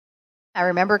I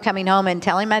remember coming home and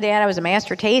telling my dad I was a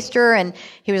master taster, and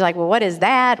he was like, well, what is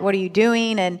that? What are you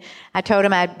doing? And I told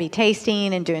him I'd be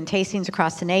tasting and doing tastings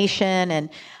across the nation and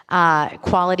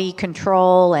quality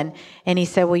control. And he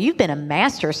said, well, you've been a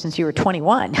master since you were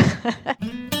 21.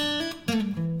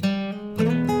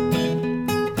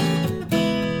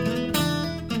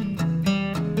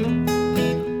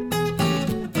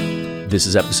 This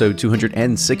is episode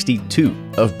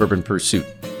 262 of Bourbon Pursuit,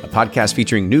 a podcast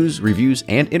featuring news, reviews,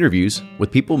 and interviews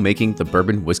with people making the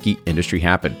bourbon whiskey industry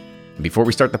happen. And before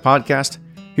we start the podcast,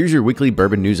 here's your weekly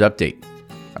bourbon news update.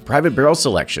 A private barrel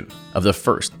selection of the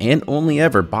first and only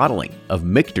ever bottling of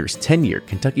Michter's 10-year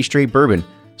Kentucky Straight Bourbon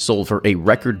sold for a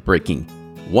record-breaking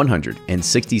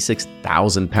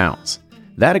 166,000 pounds.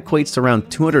 That equates to around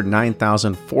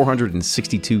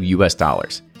 $209,462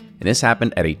 US. And this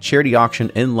happened at a charity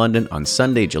auction in London on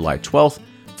Sunday, July 12th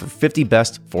for 50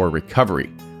 Best for Recovery,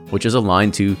 which is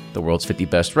aligned to the world's 50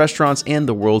 best restaurants and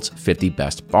the world's 50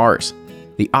 best bars.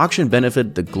 The auction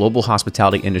benefited the global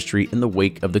hospitality industry in the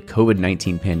wake of the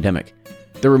COVID-19 pandemic.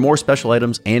 There were more special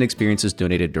items and experiences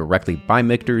donated directly by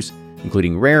Michter's,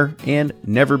 including rare and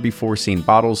never-before-seen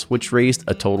bottles, which raised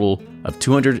a total of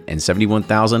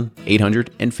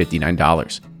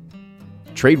 $271,859.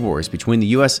 Trade wars between the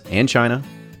U.S. and China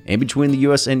and between the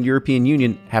U.S. and European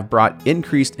Union have brought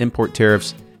increased import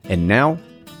tariffs and now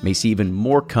may see even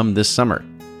more come this summer.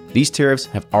 These tariffs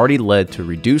have already led to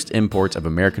reduced imports of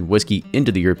American whiskey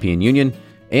into the European Union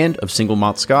and of single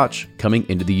malt Scotch coming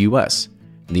into the U.S.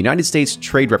 The United States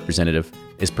Trade Representative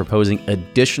is proposing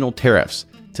additional tariffs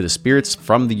to the spirits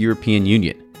from the European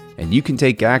Union, and you can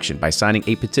take action by signing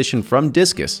a petition from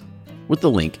Discus with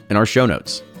the link in our show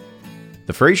notes.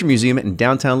 The Fraser Museum in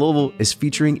downtown Louisville is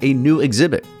featuring a new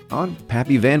exhibit on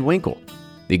Pappy Van Winkle.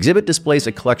 The exhibit displays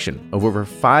a collection of over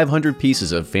 500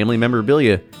 pieces of family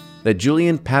memorabilia that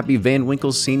Julian Pappy Van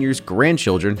Winkle Sr.'s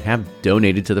grandchildren have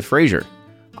donated to the Fraser.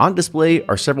 On display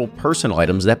are several personal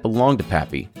items that belong to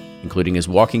Pappy, including his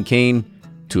walking cane,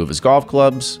 2 of his golf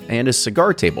clubs, and his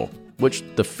cigar table, which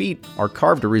the feet are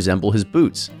carved to resemble his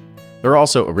boots. There are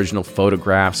also original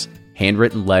photographs,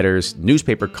 handwritten letters,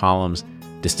 newspaper columns,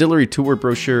 distillery tour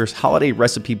brochures, holiday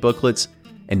recipe booklets,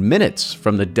 and minutes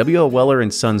from the W.L. Weller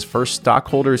 & Sons first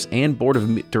stockholders and board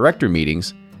of director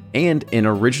meetings, and an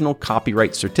original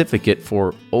copyright certificate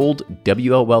for old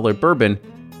W.L. Weller bourbon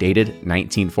dated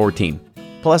 1914,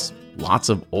 plus lots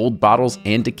of old bottles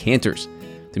and decanters.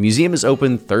 The museum is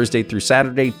open Thursday through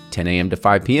Saturday, 10 a.m. to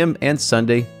 5 p.m., and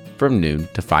Sunday from noon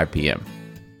to 5 p.m.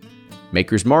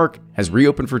 Maker's Mark has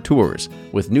reopened for tours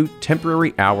with new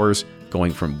temporary hours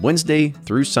going from Wednesday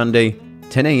through Sunday,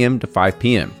 10 a.m. to 5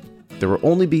 p.m. There will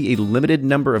only be a limited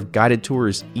number of guided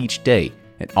tours each day,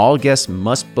 and all guests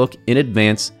must book in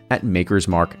advance at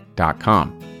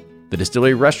makersmark.com. The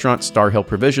distillery restaurant Star Hill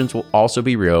Provisions will also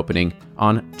be reopening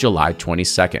on July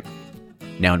 22nd.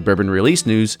 Now in bourbon release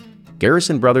news,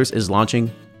 Garrison Brothers is launching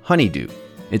Honeydew.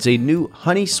 It's a new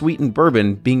honey-sweetened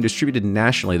bourbon being distributed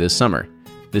nationally this summer.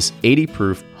 This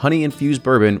 80-proof honey-infused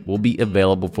bourbon will be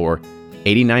available for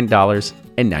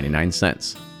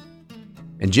 $89.99.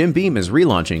 And Jim Beam is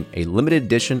relaunching a limited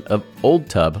edition of Old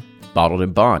Tub Bottled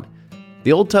in Bond.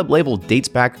 The Old Tub label dates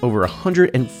back over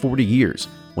 140 years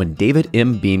when David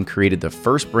M. Beam created the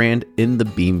first brand in the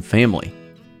Beam family.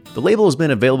 The label has been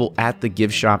available at the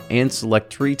gift shop and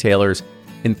select retailers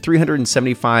in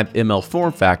 375 ml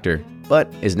form factor,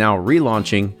 but is now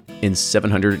relaunching in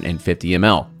 750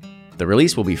 ml. The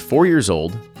release will be 4 years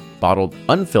old, bottled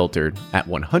unfiltered at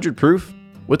 100 proof,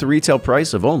 with a retail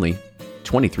price of only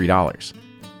 $23.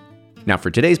 Now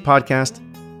for today's podcast,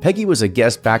 Peggy was a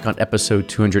guest back on episode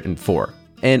 204,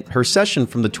 and her session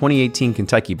from the 2018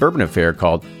 Kentucky Bourbon Affair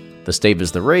called The Stave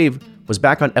is the Rave was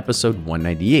back on episode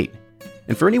 198.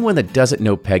 And for anyone that doesn't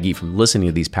know Peggy from listening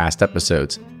to these past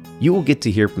episodes, you will get to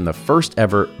hear from the first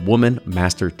ever woman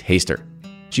master taster.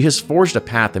 She has forged a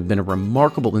path and been a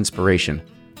remarkable inspiration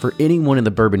for anyone in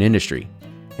the bourbon industry,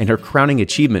 and her crowning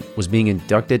achievement was being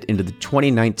inducted into the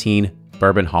 2019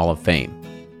 Bourbon Hall of Fame.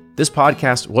 This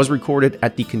podcast was recorded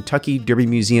at the Kentucky Derby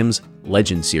Museum's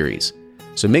Legend Series,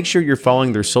 so make sure you're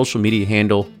following their social media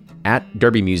handle at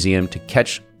Derby Museum to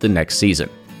catch the next season.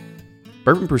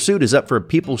 Bourbon Pursuit is up for a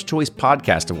People's Choice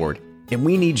Podcast Award, and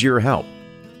we need your help.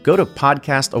 Go to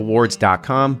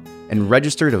podcastawards.com and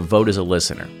register to vote as a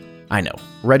listener. I know,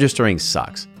 registering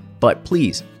sucks, but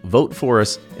please vote for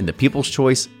us in the People's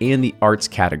Choice and the Arts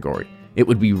category. It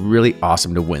would be really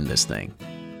awesome to win this thing.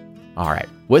 All right,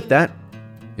 with that,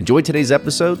 enjoy today's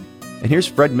episode, and here's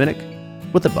Fred Minnick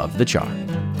with Above the Char.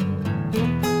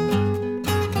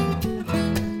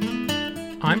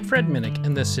 I'm Fred Minnick,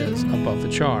 and this is Above the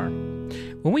Char.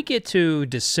 When we get to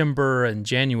December and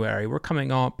January, we're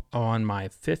coming up on my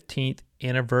 15th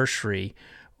anniversary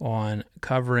on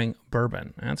covering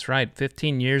bourbon. That's right,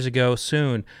 15 years ago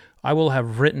soon, I will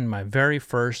have written my very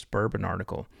first bourbon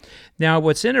article. Now,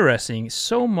 what's interesting,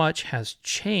 so much has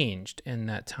changed in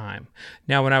that time.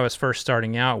 Now, when I was first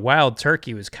starting out, Wild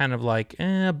Turkey was kind of like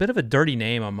a bit of a dirty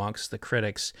name amongst the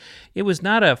critics. It was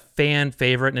not a fan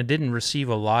favorite, and it didn't receive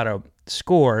a lot of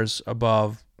scores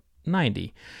above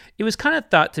 90. It was kind of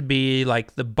thought to be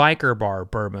like the biker bar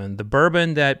bourbon, the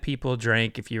bourbon that people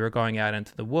drank if you were going out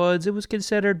into the woods. It was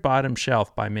considered bottom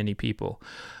shelf by many people.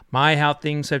 My, how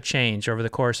things have changed over the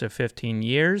course of 15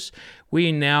 years.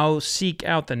 We now seek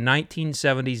out the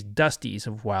 1970s Dusties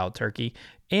of Wild Turkey,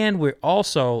 and we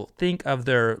also think of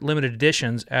their limited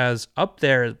editions as up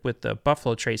there with the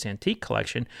Buffalo Trace Antique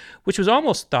Collection, which was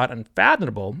almost thought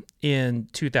unfathomable in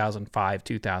 2005,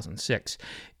 2006.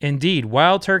 Indeed,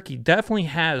 Wild Turkey definitely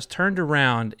has turned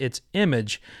around its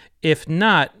image, if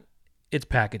not its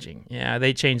packaging. Yeah,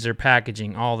 they change their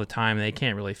packaging all the time, and they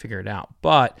can't really figure it out.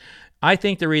 But I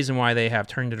think the reason why they have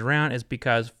turned it around is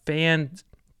because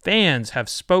fans have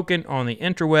spoken on the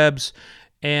interwebs,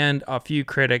 and a few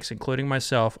critics, including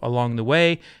myself, along the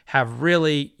way, have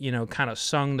really, kind of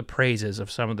sung the praises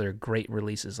of some of their great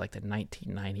releases, like the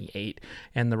 1998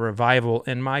 and the Revival.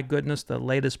 And my goodness, the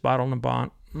latest Bottle and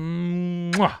Bond,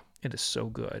 it is so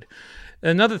good.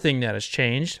 Another thing that has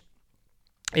changed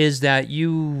is that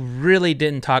you really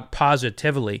didn't talk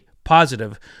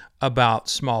positive about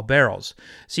small barrels.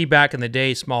 See, back in the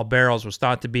day, small barrels was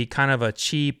thought to be kind of a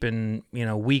cheap and,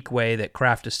 weak way that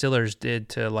craft distillers did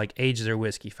to age their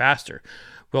whiskey faster.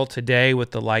 Well, today with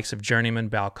the likes of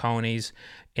Journeyman, Balcones,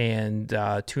 and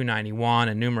 291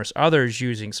 and numerous others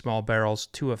using small barrels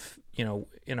to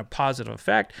in a positive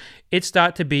effect, it's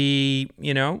thought to be,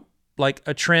 like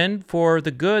a trend for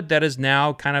the good that is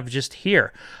now kind of just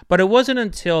here. But it wasn't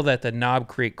until that the Knob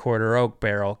Creek Quarter Oak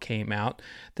barrel came out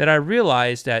that I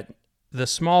realized that the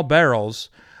small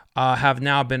barrels have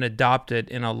now been adopted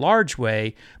in a large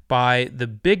way by the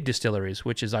big distilleries,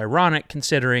 which is ironic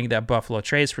considering that Buffalo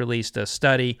Trace released a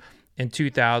study in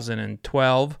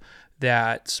 2012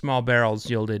 that small barrels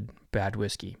yielded bad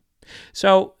whiskey.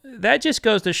 So that just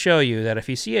goes to show you that if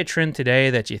you see a trend today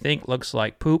that you think looks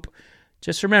like poop,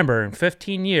 just remember, in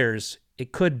 15 years,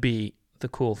 it could be the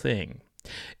cool thing.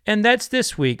 And that's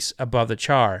this week's Above the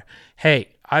Char.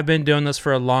 Hey, I've been doing this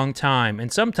for a long time,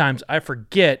 and sometimes I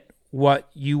forget what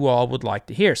you all would like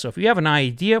to hear. So if you have an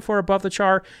idea for Above the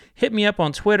Char, hit me up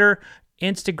on Twitter,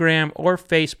 Instagram, or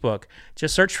Facebook.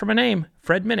 Just search for my name,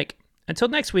 Fred Minnick. Until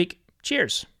next week,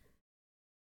 cheers.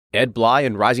 Ed Bly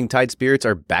and Rising Tide Spirits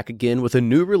are back again with a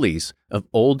new release of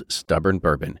Old Stubborn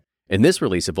Bourbon. And this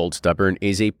release of Old Stubborn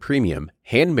is a premium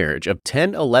hand marriage of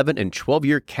 10, 11, and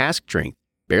 12-year cask strength,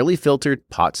 barely filtered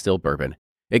pot still bourbon.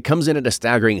 It comes in at a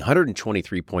staggering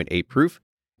 123.8 proof,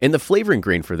 and the flavoring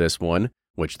grain for this one,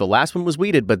 which the last one was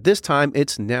wheated, but this time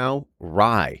it's now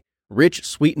rye. Rich,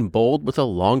 sweet, and bold with a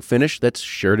long finish that's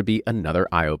sure to be another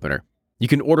eye-opener. You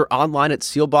can order online at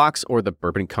Sealbox or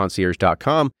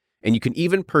thebourbonconcierge.com, and you can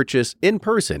even purchase in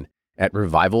person at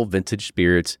Revival Vintage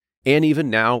Spirits, and even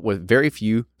now with very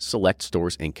few select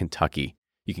stores in Kentucky.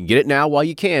 You can get it now while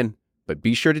you can, but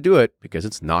be sure to do it because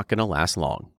it's not going to last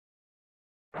long.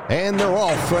 And they're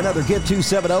off for another Get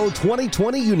 270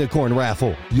 2020 Unicorn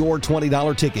Raffle. Your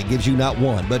 $20 ticket gives you not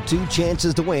one, but two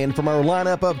chances to win from our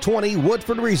lineup of 20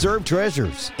 Woodford Reserve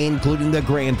treasures, including the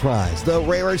grand prize, the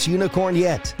rarest unicorn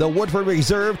yet, the Woodford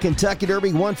Reserve Kentucky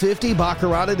Derby 150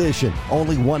 Baccarat Edition.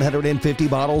 Only 150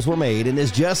 bottles were made and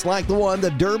is just like the one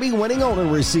the Derby winning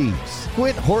owner receives.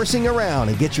 Quit horsing around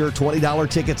and get your $20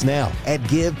 tickets now at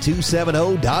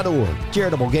give270.org.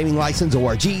 Charitable Gaming License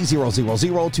ORG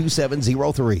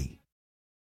 0002703.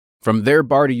 From their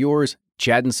bar to yours,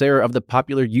 Chad and Sarah of the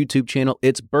popular YouTube channel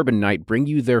It's Bourbon Night bring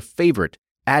you their favorite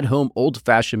at-home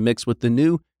old-fashioned mix with the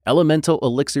new Elemental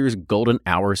Elixirs Golden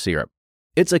Hour Syrup.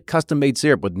 It's a custom-made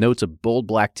syrup with notes of bold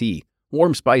black tea,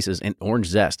 warm spices, and orange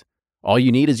zest. All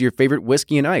you need is your favorite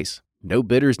whiskey and ice. No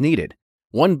bitters needed.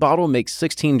 One bottle makes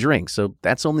 16 drinks, so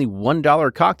that's only $1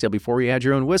 a cocktail before you add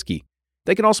your own whiskey.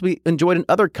 They can also be enjoyed in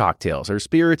other cocktails or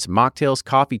spirits, mocktails,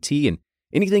 coffee, tea, and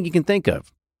anything you can think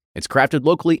of. It's crafted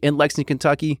locally in Lexington,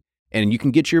 Kentucky, and you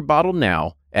can get your bottle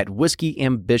now at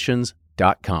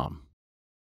whiskeyambitions.com.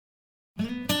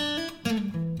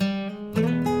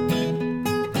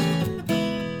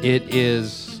 It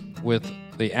is with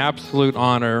the absolute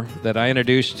honor that I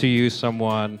introduce to you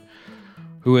someone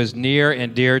who is near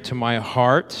and dear to my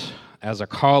heart as a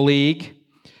colleague,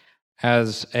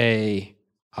 as a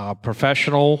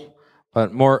professional,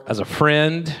 but more as a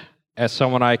friend, as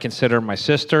someone I consider my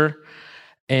sister,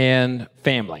 and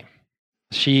family.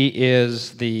 She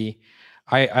is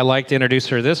I like to introduce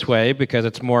her this way because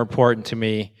it's more important to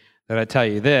me that I tell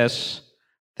you this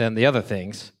than the other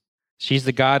things. She's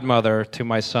the godmother to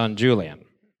my son, Julian.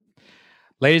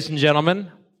 Ladies and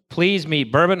gentlemen, please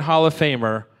meet Bourbon Hall of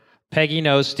Famer, Peggy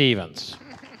Noe Stevens.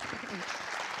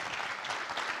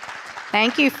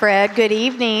 Thank you, Fred. Good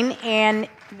evening. And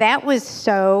that was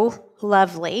so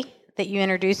lovely that you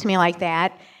introduced me like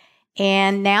that.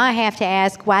 And now I have to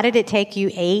ask, why did it take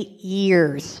you 8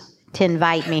 years to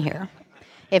invite me here?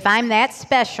 If I'm that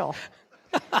special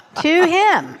to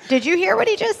him. Did you hear what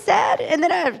he just said? And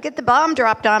then I get the bomb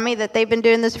dropped on me that they've been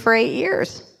doing this for 8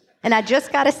 years. And I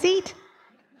just got a seat.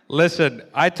 Listen,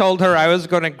 I told her I was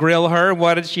going to grill her.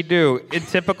 What did she do? In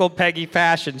typical Peggy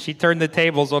fashion, she turned the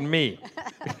tables on me.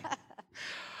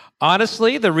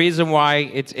 Honestly, the reason why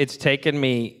it's taken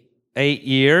me 8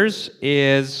 years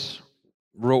is,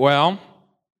 well,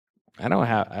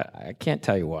 I can't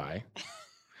tell you why.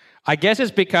 I guess it's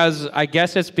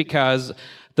because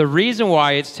the reason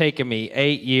why it's taken me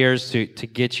 8 years to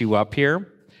get you up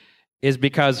here is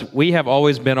because we have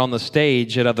always been on the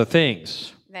stage at other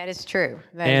things. That is true.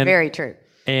 That is very true.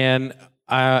 And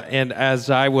as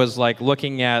I was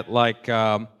looking at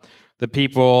the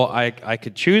people I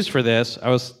could choose for this,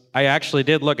 I actually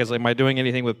did look. I was like, am I doing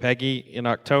anything with Peggy in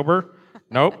October?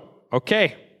 Nope.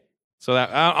 Okay. So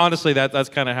that honestly, that's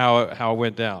kind of how it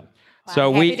went down. Well,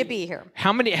 So I'm happy to be here.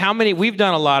 How many? We've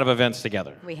done a lot of events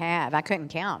together. We have. I couldn't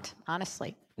count,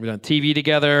 honestly. We've done TV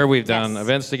together. We've done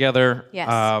events together.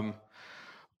 Yes.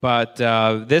 But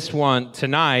this one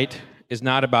tonight is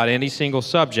not about any single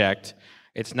subject.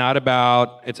 It's not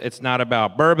about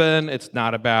bourbon. It's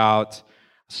not about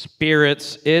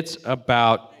spirits. It's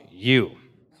about you.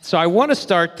 So I want to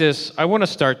start this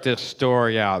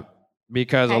story out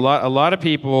because a lot of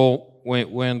people,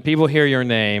 when people hear your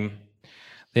name,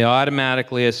 they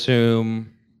automatically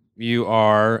assume you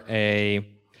are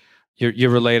you're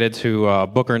related to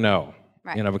Booker Noe,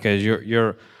 right. Because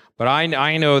you're. But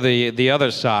I know the other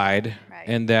side, right.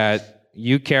 In that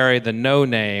you carry the Noe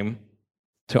name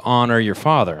to honor your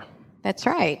father. That's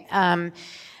right. I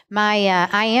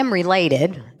am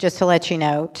related, just to let you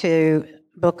know, to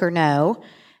Booker Noe,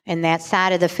 and that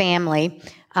side of the family.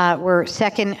 We're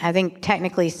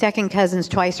technically second cousins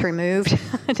twice removed.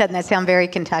 Doesn't that sound very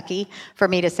Kentucky for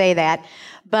me to say that?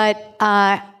 But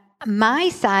my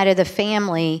side of the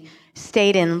family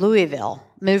stayed in Louisville,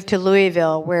 moved to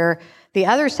Louisville, where the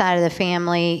other side of the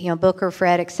family, Booker,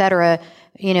 Fred, et cetera,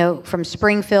 from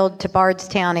Springfield to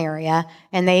Bardstown area,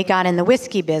 and they got in the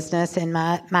whiskey business, and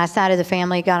my side of the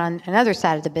family got on another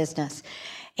side of the business.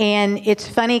 And it's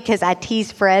funny because I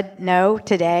tease Fred Noe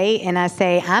today, and I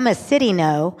say, I'm a city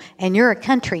Noe, and you're a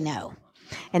country Noe.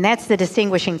 And that's the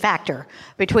distinguishing factor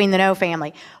between the Noe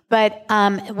family. But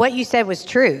what you said was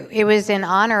true. It was in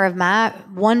honor of my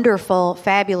wonderful,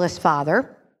 fabulous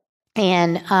father,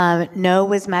 and Noe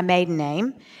was my maiden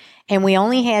name. And we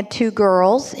only had 2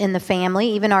 girls in the family.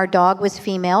 Even our dog was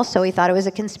female, so he thought it was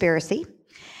a conspiracy.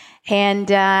 And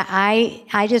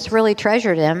I just really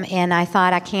treasured him, and I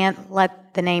thought I can't let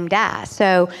the name die.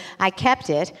 So I kept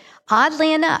it.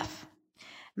 Oddly enough,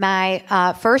 my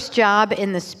first job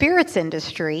in the spirits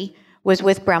industry was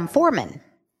with Brown-Forman,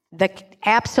 the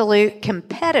absolute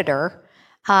competitor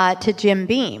to Jim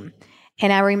Beam.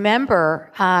 And I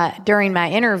remember during my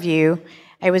interview,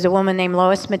 it was a woman named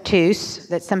Lois Matus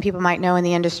that some people might know in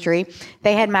the industry.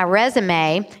 They had my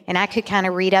resume, and I could kind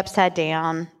of read upside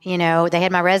down. They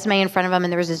had my resume in front of them,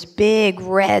 and there was this big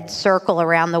red circle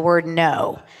around the word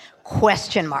no, ?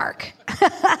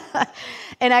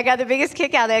 And I got the biggest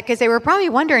kick out of that because they were probably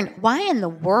wondering, why in the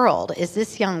world is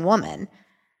this young woman,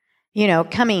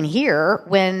 coming here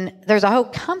when there's a whole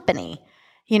company,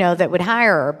 that would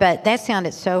hire her? But that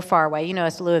sounded so far away.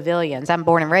 Us Louisvillians, I'm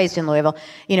born and raised in Louisville,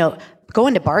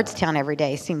 going to Bardstown every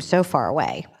day seems so far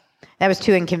away. That was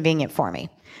too inconvenient for me.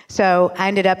 So I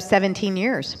ended up 17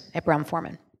 years at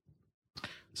Brown-Forman.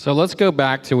 So let's go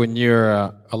back to when you're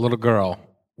a little girl.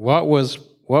 What was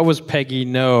Peggy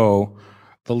Noe,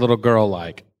 the little girl,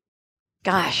 like?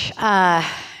 Gosh,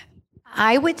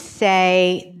 I would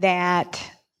say that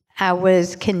I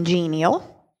was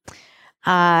congenial.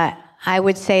 I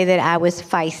would say that I was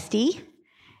feisty,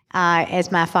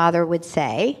 as my father would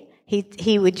say.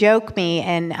 He would joke me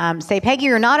and say, Peggy,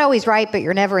 you're not always right, but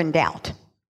you're never in doubt.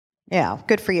 Yeah,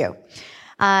 good for you.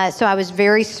 So I was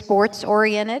very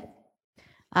sports-oriented.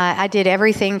 I did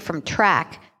everything from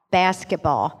track,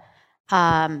 basketball,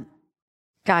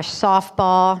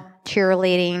 softball,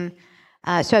 cheerleading.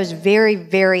 So I was very,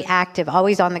 very active,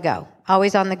 always on the go,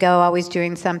 always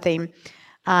doing something.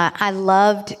 I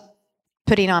loved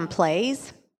putting on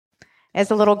plays.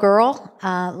 as a little girl.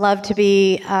 Loved to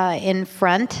be in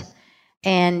front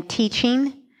and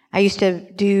teaching. I used to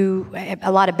do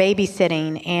a lot of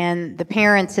babysitting, and the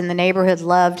parents in the neighborhood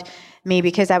loved me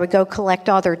because I would go collect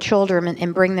all their children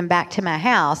and bring them back to my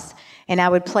house, and I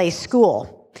would play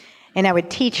school, and I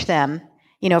would teach them,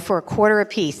 for a quarter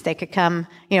apiece. They could come,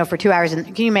 for 2 hours, and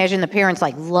can you imagine the parents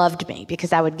loved me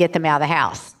because I would get them out of the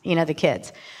house, the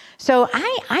kids. So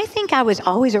I think I was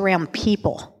always around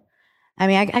people. I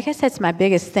mean, I guess that's my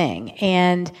biggest thing,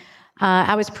 and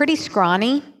I was pretty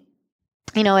scrawny,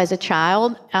 as a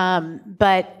child,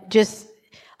 but just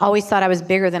always thought I was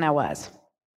bigger than I was,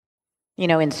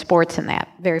 in sports and that.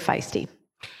 Very feisty.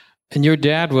 And your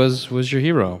dad was your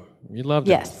hero. You loved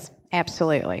him. Yes,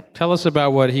 absolutely. Tell us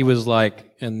about what he was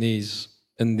like in these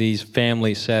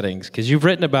family settings, because you've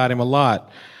written about him a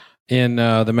lot in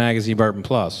the magazine Bourbon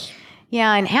Plus.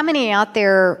 Yeah, and how many out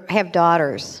there have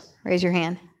daughters? Raise your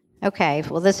hand. Okay,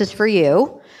 well, this is for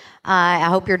you. I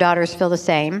hope your daughters feel the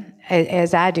same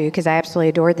as I do, because I absolutely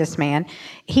adored this man.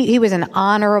 He was an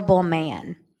honorable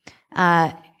man,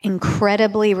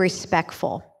 incredibly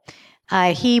respectful.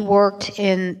 He worked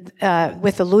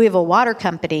with the Louisville Water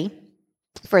Company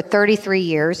for 33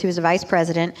 years. He was a vice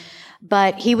president,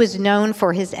 but he was known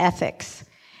for his ethics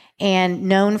and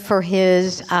known for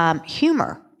his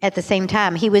humor at the same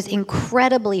time. He was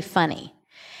incredibly funny.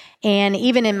 And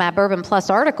even in my Bourbon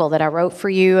Plus article that I wrote for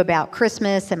you about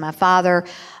Christmas and my father,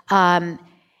 I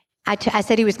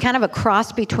said he was kind of a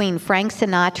cross between Frank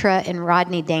Sinatra and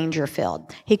Rodney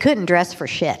Dangerfield. He couldn't dress for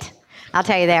shit. I'll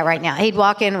tell you that right now. He'd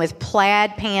walk in with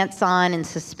plaid pants on and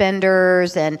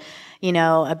suspenders and,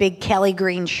 a big Kelly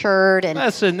green shirt. And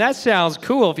listen, that sounds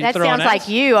cool if you throw an That sounds like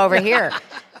you over here.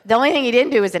 The only thing he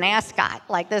didn't do was an ascot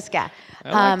like this guy.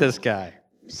 I like this guy.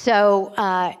 So,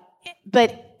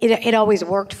 but it always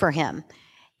worked for him.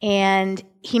 And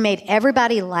he made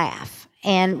everybody laugh.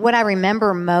 And what I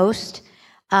remember most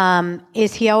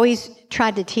is he always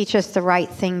tried to teach us the right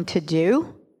thing to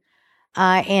do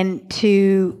and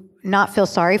to not feel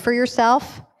sorry for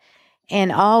yourself,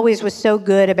 and always was so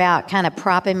good about kind of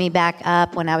propping me back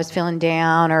up when I was feeling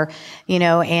down, or,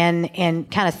 and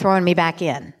kind of throwing me back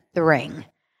in the ring.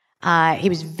 He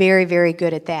was very, very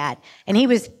good at that. And he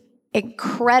was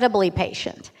incredibly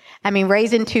patient. I mean,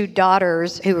 raising two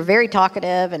daughters who were very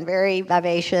talkative and very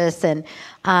vivacious, and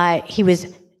he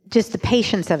was just the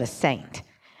patience of a saint,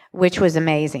 which was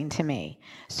amazing to me.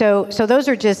 So those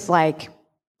are just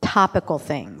topical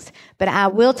things. But I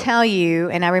will tell you,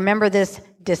 and I remember this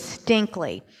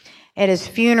distinctly, at his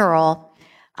funeral,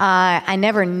 I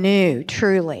never knew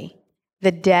truly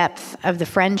the depth of the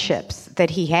friendships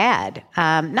that he had,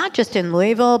 not just in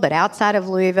Louisville, but outside of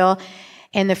Louisville.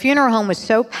 And the funeral home was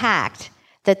so packed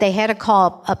that they had to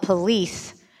call a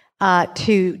police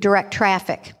to direct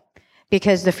traffic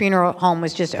because the funeral home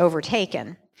was just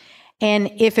overtaken.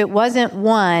 And if it wasn't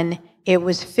one, it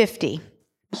was 50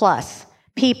 plus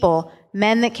people,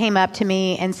 men that came up to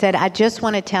me and said, "I just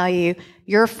want to tell you,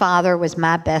 your father was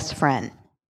my best friend."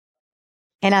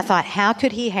 And I thought, how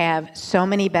could he have so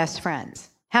many best friends?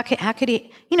 How could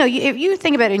he, if you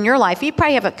think about it in your life, you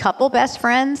probably have a couple best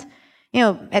friends,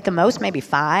 at the most, maybe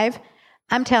 5.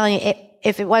 I'm telling you,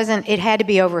 if it wasn't, it had to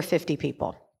be over 50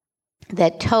 people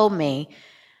that told me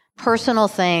personal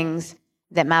things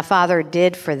that my father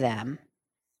did for them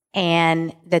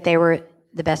and that they were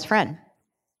the best friend.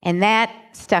 And that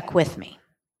stuck with me.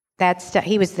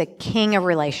 He was the king of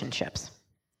relationships.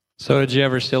 So did you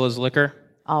ever steal his liquor?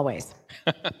 Always.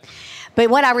 But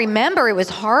what I remember, it was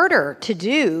harder to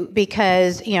do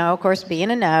because, of course,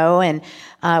 being a no, and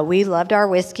we loved our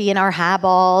whiskey and our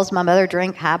highballs. My mother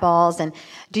drank highballs. And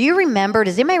does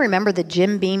anybody remember the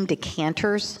Jim Beam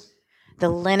decanters? The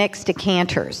Lennox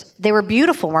decanters. They were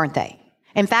beautiful, weren't they?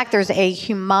 In fact, there's a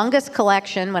humongous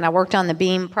collection, when I worked on the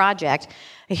Beam project,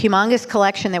 a humongous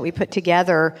collection that we put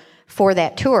together for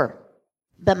that tour.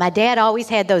 But my dad always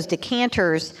had those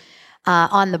decanters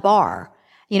on the bar,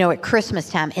 at Christmas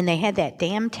time, and they had that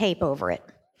damn tape over it,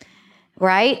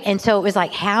 right? And so it was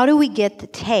like, how do we get the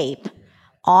tape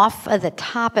off of the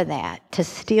top of that to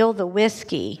steal the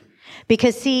whiskey?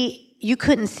 Because, see, you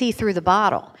couldn't see through the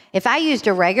bottle. If I used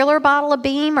a regular bottle of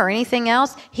Beam or anything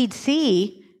else, he'd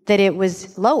see that it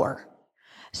was lower.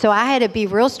 So I had to be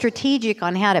real strategic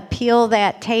on how to peel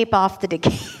that tape off the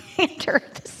decanter.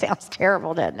 This sounds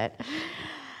terrible, doesn't it?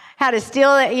 How to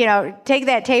steal it, take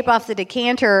that tape off the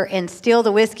decanter and steal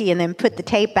the whiskey and then put the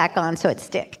tape back on so it'd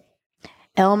stick.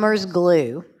 Elmer's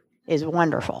glue is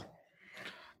wonderful.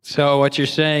 So what you're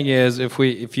saying is,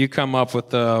 if you come up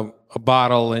with a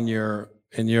bottle in your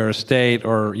estate,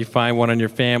 or you find one in your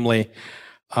family,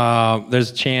 there's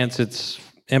a chance it's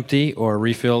empty or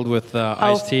refilled with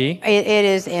iced tea? It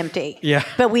is empty. Yeah.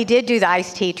 But we did do the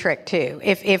iced tea trick too.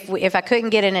 If I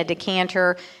couldn't get in a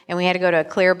decanter and we had to go to a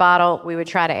clear bottle, we would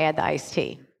try to add the iced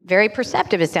tea. Very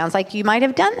perceptive. It sounds like you might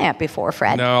have done that before,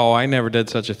 Fred. No, I never did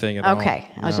such a thing at all. Okay,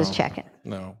 I was just checking.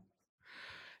 No.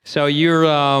 So you're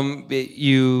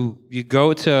you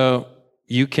go to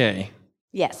UK.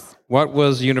 Yes. What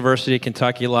was University of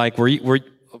Kentucky like?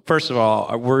 First of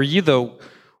all, were you the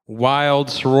wild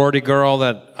sorority girl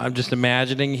that I'm just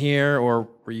imagining here, or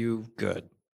were you good?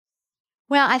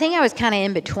 Well, I think I was kind of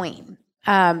in between.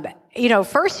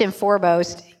 First and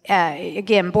foremost,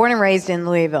 again, born and raised in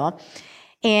Louisville.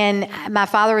 And my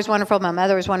father was wonderful, my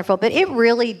mother was wonderful, but it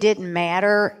really didn't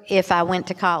matter if I went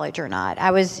to college or not.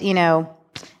 I was, in the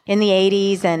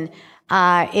 80s, and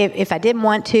if I didn't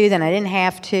want to, then I didn't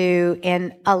have to.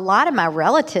 And a lot of my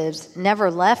relatives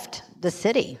never left the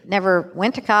city, never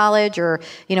went to college or,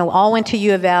 all went to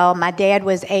U of L. My dad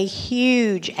was a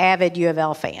huge, avid U of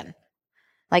L fan.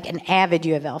 Like an avid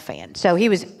U of L fan. So he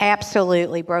was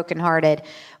absolutely brokenhearted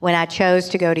when I chose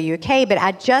to go to UK, but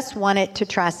I just wanted to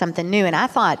try something new. And I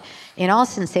thought, in all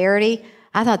sincerity,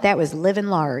 I thought that was living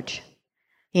large.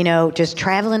 Just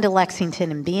traveling to Lexington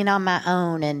and being on my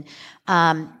own. And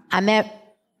I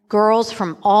met girls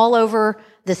from all over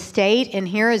the state, and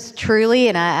here is truly,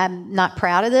 and I'm not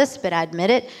proud of this, but I admit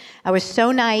it, I was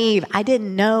so naive. I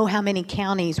didn't know how many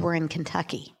counties were in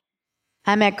Kentucky.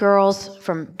 I met girls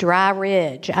from Dry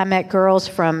Ridge. I met girls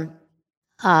from,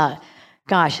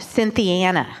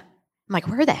 Cynthiana. I'm like,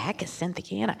 where the heck is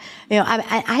Cynthiana?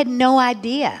 I had no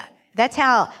idea. That's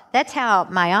how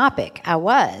myopic I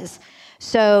was.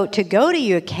 So to go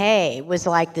to UK was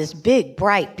like this big,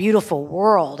 bright, beautiful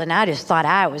world, and I just thought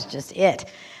I was just it,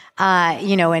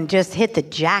 and just hit the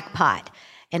jackpot.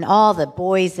 And all the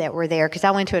boys that were there, because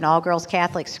I went to an all-girls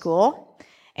Catholic school.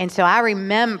 And so I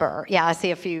remember, I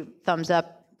see a few thumbs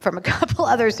up from a couple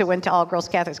others who went to all-girls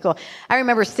Catholic school. I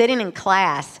remember sitting in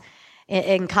class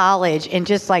in college and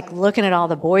just like looking at all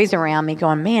the boys around me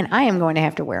going, man, I am going to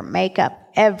have to wear makeup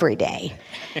every day,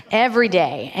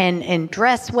 and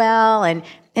dress well. And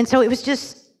so it was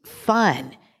just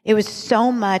fun. It was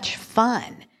so much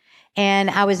fun. And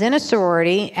I was in a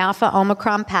sorority, Alpha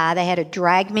Omicron Pi. They had to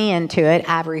drag me into it.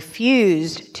 I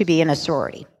refused to be in a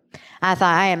sorority. I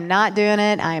thought, I am not doing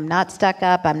it. I am not stuck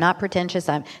up. I'm not pretentious.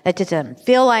 That just doesn't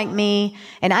feel like me.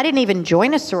 And I didn't even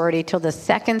join a sorority till the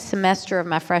second semester of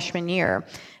my freshman year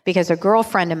because a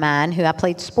girlfriend of mine who I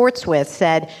played sports with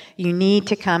said, you need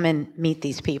to come and meet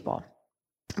these people.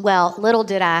 Well, little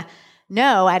did I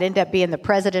know, I'd end up being the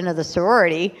president of the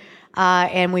sorority,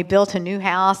 and we built a new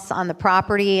house on the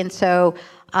property. And so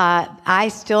I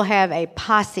still have a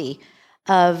posse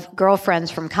of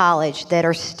girlfriends from college that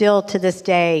are still to this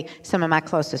day some of my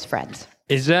closest friends.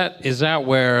 Is that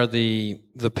where the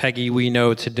Peggy we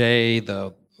know today,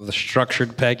 the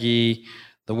structured Peggy,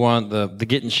 the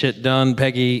getting shit done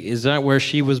Peggy, is that where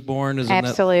she was born?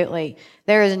 Absolutely.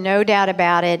 There is no doubt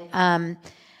about it.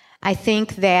 I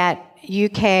think that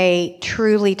UK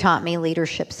truly taught me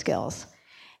leadership skills.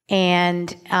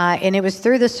 And it was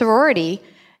through the sorority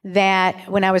that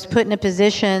when I was put in a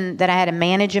position that I had to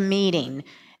manage a meeting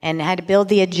and I had to build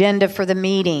the agenda for the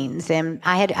meetings, and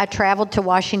I traveled to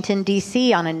Washington,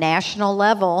 D.C. on a national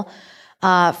level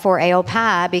for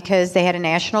AOPI because they had a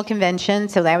national convention,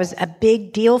 so that was a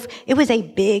big deal. It was a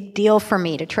big deal for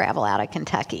me to travel out of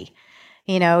Kentucky.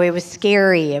 It was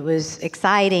scary, it was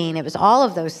exciting, it was all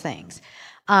of those things.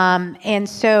 And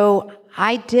so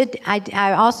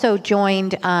I also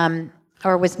joined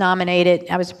or was nominated,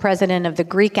 I was president of the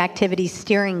Greek Activities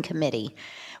Steering Committee,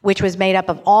 which was made up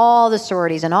of all the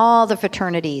sororities and all the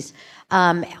fraternities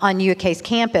on UK's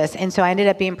campus. And so I ended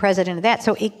up being president of that.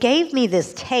 So it gave me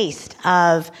this taste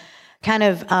of kind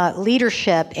of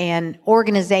leadership and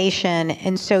organization.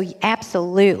 And so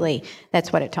absolutely,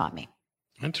 that's what it taught me.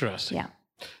 Interesting. Yeah.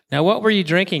 Now, what were you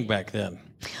drinking back then?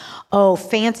 Oh,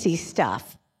 fancy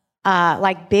stuff.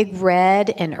 Like Big Red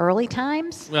in early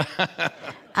times.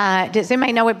 Does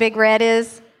anybody know what Big Red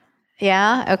is?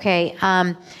 Yeah? Okay.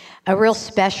 A real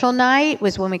special night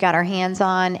was when we got our hands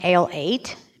on Ale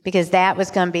 8, because that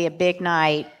was going to be a big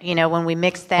night, when we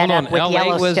mixed that up with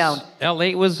Yellowstone.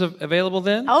 L8 was available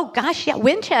then? Oh, gosh, yeah.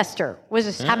 Winchester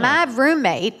was my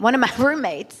roommate, one of my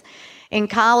roommates in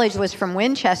college was from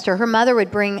Winchester. Her mother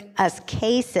would bring us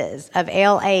cases of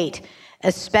Ale 8,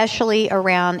 especially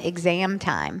around exam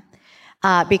time.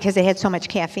 Because it had so much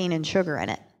caffeine and sugar in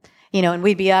it, and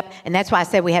we'd be up, and that's why I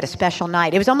said we had a special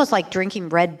night. It was almost like drinking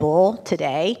Red Bull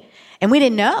today, and we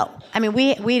didn't know. I mean,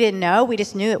 we didn't know. We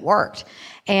just knew it worked.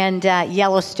 And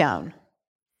Yellowstone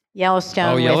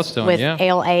Yellowstone, with yeah.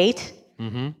 Ale 8.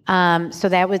 So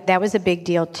that was a big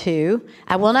deal too.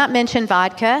 I will not mention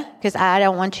vodka because I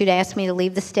don't want you to ask me to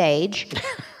leave the stage.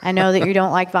 I know that you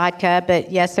don't like vodka,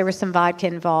 but yes, there was some vodka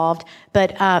involved.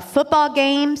 But football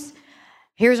games,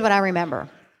 here's what I remember.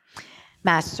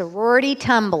 My sorority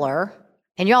tumbler,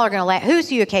 and y'all are going to laugh.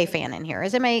 Who's a UK fan in here?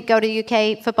 Does anybody go to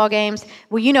UK football games?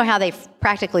 Well, you know how they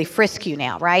practically frisk you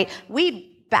now, right?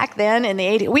 Back then in the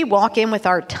 80s, we walk in with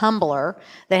our tumbler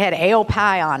that had ale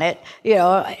pie on it, you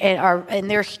know, and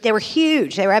they were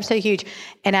huge. They were absolutely huge.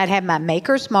 And I'd have my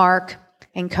Maker's Mark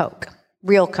and Coke,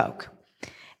 real Coke.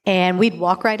 And we'd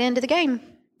walk right into the game,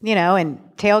 you know, and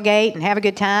tailgate and have a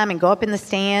good time and go up in the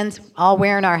stands, all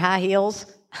wearing our high heels,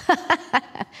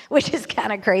 which is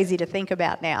kind of crazy to think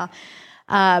about now.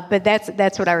 But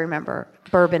that's what I remember,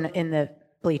 bourbon in the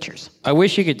bleachers. I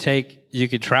wish you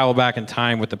could travel back in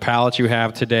time with the palate you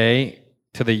have today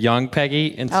to the young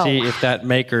Peggy and see if that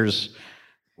Maker's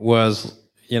was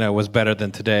better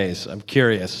than today's. I'm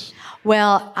curious.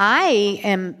 Well, I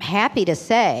am happy to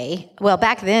say,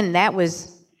 back then that was,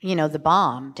 the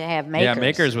bomb to have Makers. Yeah,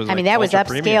 Makers was that was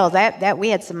upscale. That we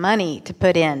had some money to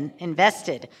put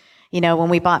invested, when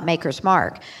we bought Maker's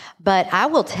Mark. But I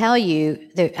will tell you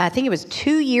that I think it was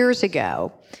 2 years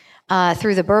ago,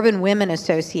 through the Bourbon Women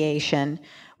Association,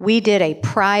 we did a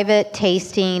private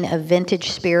tasting of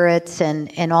vintage spirits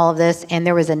and all of this, and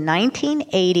there was a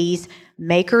 1980s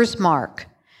Maker's Mark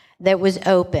that was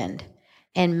opened.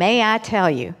 And may I tell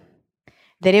you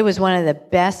that it was one of the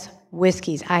best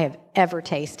whiskeys I have ever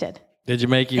tasted. Did it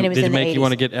make you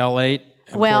want to get L8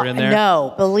 and pour it in there?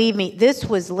 No, believe me, this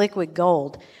was liquid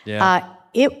gold. Yeah.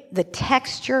 The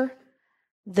texture,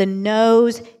 the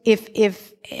nose,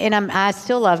 I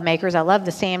still love Makers. I love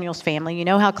the Samuels family. You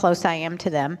know how close I am to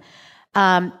them.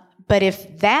 But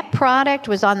if that product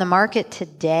was on the market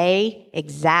today,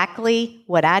 exactly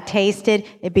what I tasted,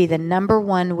 it'd be the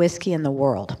 #1 whiskey in the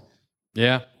world.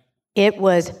 Yeah. It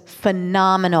was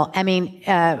phenomenal. I mean,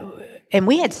 and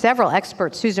we had several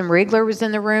experts. Susan Riegler was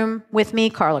in the room with me.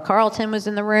 Carla Carlton was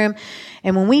in the room.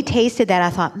 And when we tasted that, I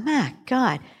thought, my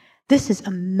God, this is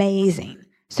amazing.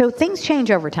 So things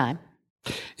change over time.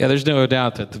 Yeah, there's no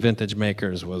doubt that the vintage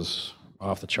Makers was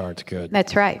off the charts good.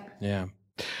 That's right. Yeah.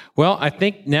 Well, I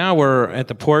think now we're at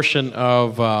the portion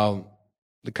of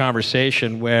the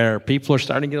conversation where people are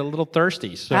starting to get a little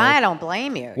thirsty. So I don't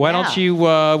blame you. Why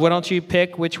don't you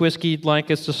pick which whiskey you'd like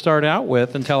us to start out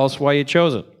with and tell us why you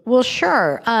chose it? Well,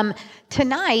 sure.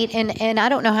 Tonight, and I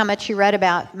don't know how much you read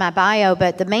about my bio,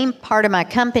 but the main part of my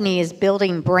company is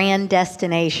building brand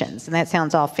destinations, and that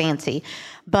sounds all fancy.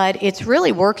 But it's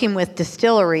really working with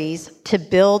distilleries to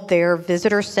build their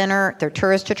visitor center, their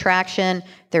tourist attraction,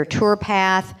 their tour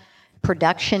path,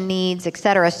 production needs, et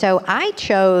cetera. So I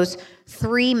chose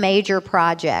 3 major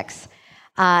projects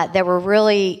that were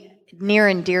really near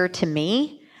and dear to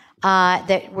me,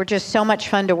 that were just so much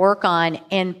fun to work on.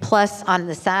 And plus, on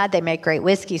the side, they make great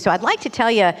whiskey. So I'd like to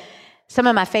tell you some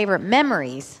of my favorite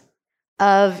memories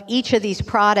of each of these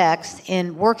products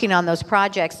in working on those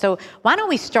projects. So why don't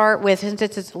we start with, since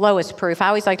it's lowest proof, I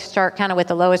always like to start kind of with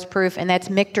the lowest proof, and that's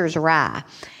Michter's Rye.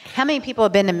 How many people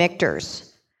have been to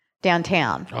Michter's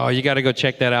downtown? Oh, you got to go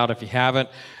check that out if you haven't.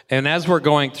 And as we're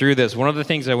going through this, one of the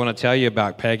things I want to tell you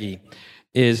about Peggy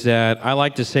is that I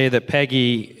like to say that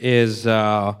Peggy is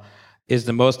the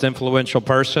most influential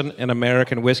person in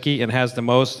American whiskey and has the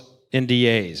most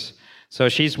NDAs. So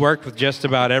she's worked with just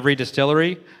about every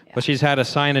distillery, but she's had to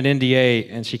sign an NDA,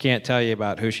 and she can't tell you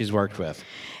about who she's worked with.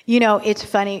 It's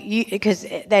funny, because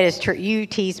that is true. You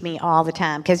tease me all the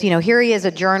time, because, here he is,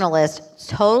 a journalist,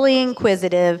 totally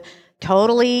inquisitive,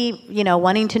 totally,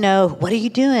 wanting to know, what are you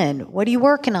doing? What are you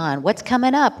working on? What's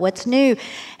coming up? What's new?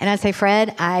 And I'd say,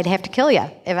 Fred, I'd have to kill you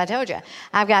if I told you.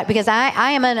 Because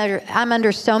I'm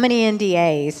under so many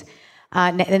NDAs,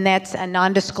 and that's a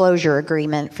non-disclosure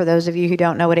agreement for those of you who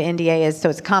don't know what an NDA is, so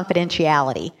it's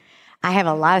confidentiality. I have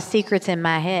a lot of secrets in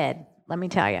my head, let me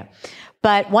tell you.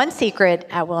 But one secret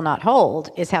I will not hold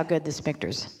is how good this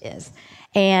Michter's is.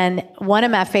 And one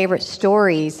of my favorite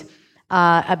stories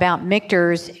about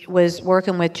Michter's was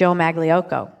working with Joe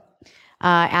Magliocco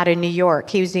out of New York.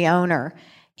 He was the owner.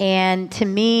 And to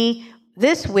me,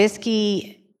 this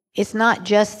whiskey, it's not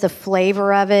just the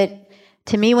flavor of it.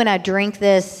 To me, when I drink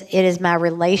this, it is my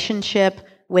relationship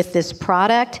with this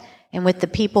product and with the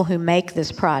people who make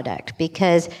this product,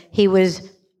 because he was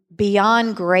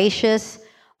beyond gracious,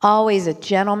 always a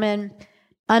gentleman,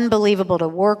 unbelievable to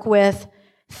work with,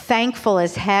 thankful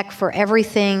as heck for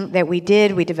everything that we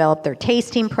did. We developed their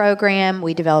tasting program,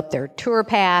 we developed their tour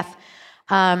path,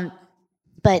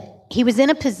 but he was in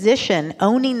a position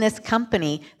owning this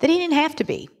company that he didn't have to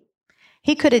be.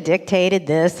 He could have dictated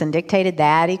this and dictated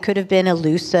that. He could have been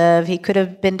elusive. He could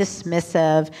have been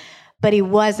dismissive, but he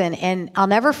wasn't. And I'll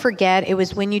never forget, it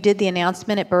was when you did the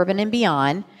announcement at Bourbon and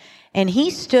Beyond, and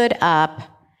he stood up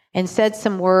and said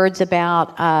some words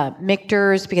about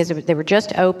Michter's, because they were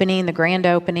just opening, the grand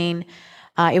opening.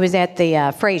 It was at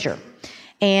the Fraser.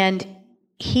 And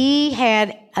he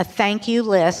had a thank you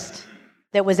list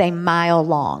that was a mile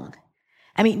long.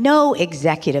 I mean, no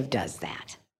executive does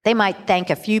that. They might thank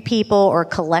a few people or a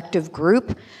collective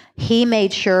group. He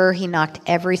made sure he knocked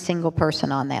every single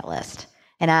person on that list.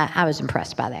 And I was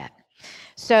impressed by that.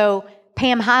 So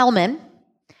Pam Heilman,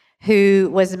 who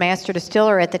was the master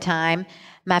distiller at the time,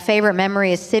 my favorite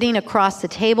memory is sitting across the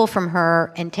table from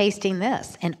her and tasting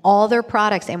this and all their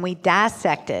products. And we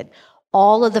dissected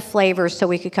all of the flavors so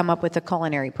we could come up with a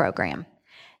culinary program.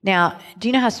 Now, do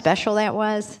you know how special that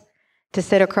was? To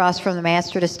sit across from the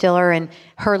master distiller and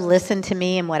her listen to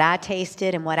me and what I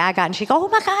tasted and what I got. And she'd go, oh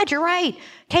my God, you're right.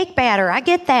 Cake batter, I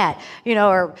get that.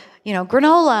 Or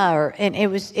granola, and it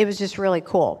was just really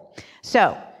cool.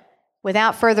 So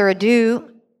without further ado,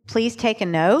 please take a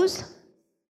nose.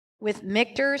 With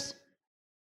Michter's,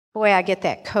 boy, I get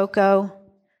that cocoa,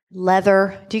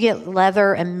 leather. Do you get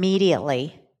leather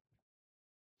immediately?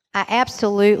 I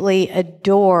absolutely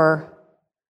adore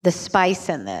the spice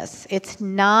in this. It's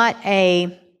not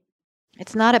a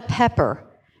pepper.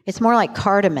 It's more like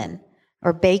cardamom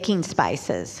or baking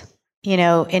spices.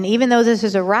 And even though this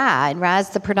is a rye, and rye is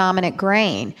the predominant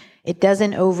grain, it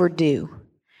doesn't overdo.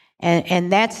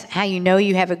 And that's how you know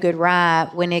you have a good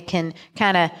rye, when it can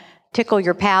kind of tickle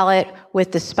your palate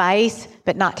with the spice,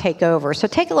 but not take over. So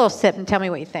take a little sip and tell me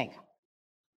what you think.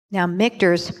 Now,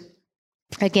 Michter's,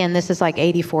 again, this is like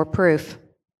 84 proof.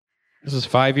 This is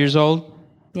 5 years old?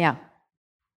 Yeah.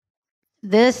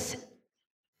 This,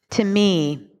 to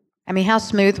me, I mean, how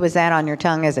smooth was that on your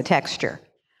tongue as a texture?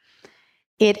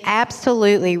 It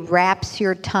absolutely wraps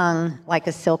your tongue like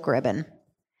a silk ribbon.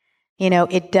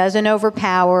 It doesn't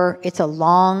overpower. It's a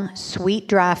long, sweet,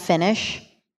 dry finish.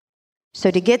 So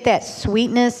to get that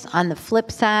sweetness on the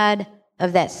flip side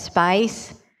of that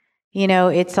spice,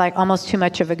 it's like almost too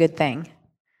much of a good thing.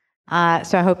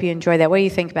 So I hope you enjoy that. What do you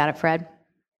think about it, Fred?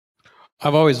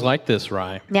 I've always liked this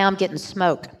rye. Now I'm getting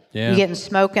smoke. Yeah. You getting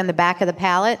smoke in the back of the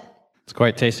palate? It's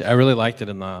quite tasty. I really liked it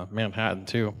in the Manhattan,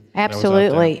 too.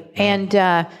 Absolutely. And,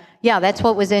 that's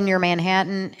what was in your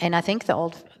Manhattan, and I think the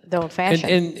old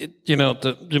fashioned.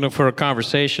 And for a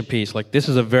conversation piece, like, this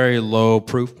is a very low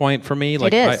proof point for me.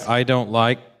 Like, it is. I don't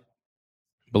like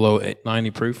below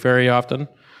 90 proof very often,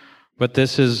 but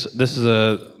this is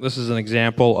an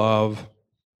example of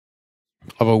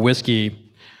a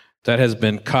whiskey that has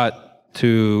been cut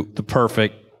to the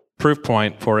perfect proof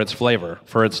point for its flavor,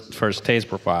 for its taste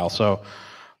profile. So,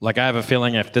 like, I have a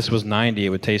feeling if this was 90, it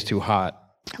would taste too hot.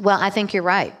 Well, I think you're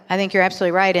right. I think you're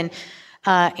absolutely right. And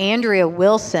Andrea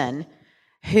Wilson,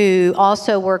 who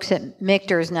also works at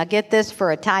Michter's, now get this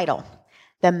for a title.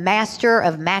 The Master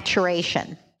of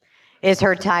Maturation is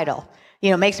her title.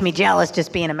 Makes me jealous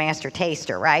just being a master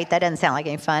taster, right? That doesn't sound like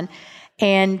any fun.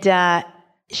 And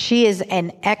she is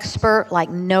an expert like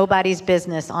nobody's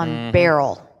business on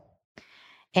barrel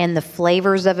and the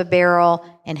flavors of a barrel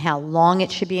and how long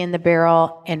it should be in the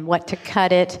barrel and what to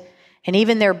cut it. And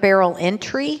even their barrel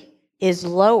entry is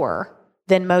lower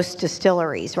than most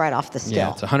distilleries right off the still.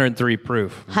 Yeah, it's 103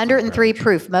 proof. 103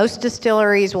 proof. Most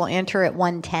distilleries will enter at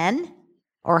 110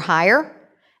 or higher,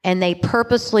 and they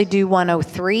purposely do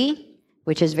 103,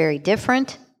 which is very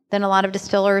different than a lot of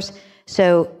distillers.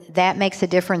 So that makes a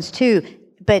difference too.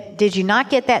 But did you not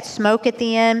get that smoke at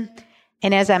the end?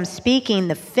 And as I'm speaking,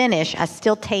 the finish, I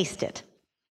still taste it.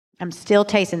 I'm still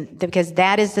tasting, because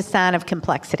that is the sign of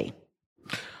complexity.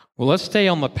 Well, let's stay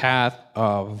on the path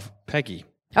of Peggy.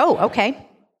 Oh, okay.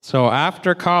 So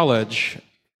after college,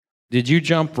 did you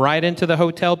jump right into the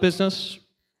hotel business?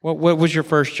 What was your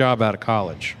first job out of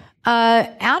college?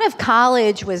 Out of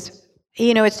college was,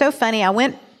 it's so funny. I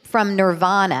went from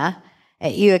Nirvana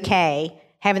at UK,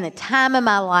 having the time of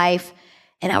my life,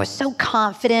 and I was so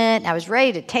confident. I was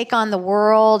ready to take on the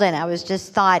world, and I was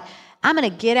just thought, I'm going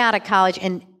to get out of college.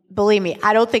 And believe me,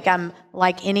 I don't think I'm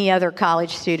like any other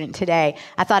college student today.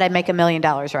 I thought I'd make $1 million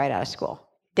right out of school.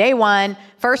 Day one,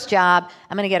 first job,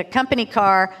 I'm going to get a company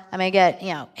car. I'm going to get,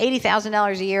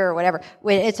 $80,000 a year or whatever.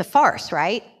 It's a farce,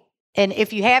 right? And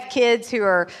if you have kids who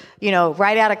are,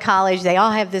 right out of college, they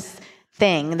all have this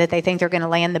thing that they think they're going to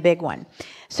land the big one.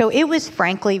 So it was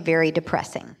frankly very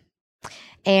depressing.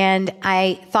 And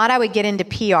I thought I would get into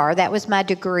PR. That was my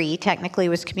degree. Technically, it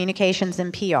was communications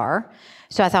and PR.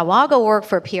 So I thought, well, I'll go work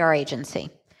for a PR agency.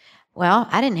 Well,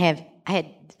 I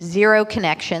had 0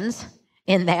 connections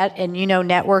in that. And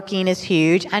networking is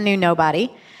huge. I knew nobody.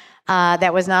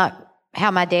 That was not how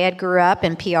my dad grew up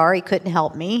in PR. He couldn't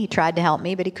help me. He tried to help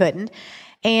me, but he couldn't.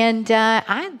 And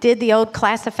I did the old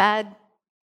classified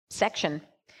section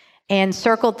and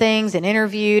circled things and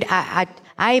interviewed. I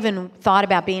even thought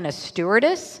about being a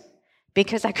stewardess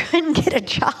because I couldn't get a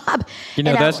job.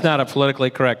 That's not a politically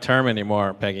correct term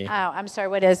anymore, Peggy. Oh, I'm sorry.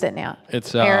 What is it now?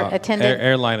 It's attendant.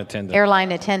 Airline attendant.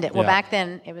 Airline attendant. Well, back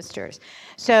then it was stewardess.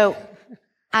 So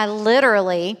I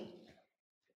literally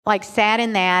sat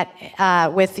in that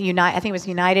with I think it was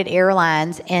United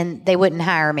Airlines, and they wouldn't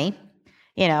hire me.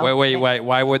 Wait.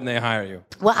 Why wouldn't they hire you?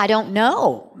 Well, I don't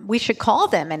know. We should call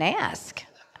them and ask.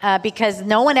 Because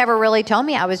no one ever really told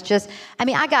me.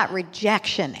 I got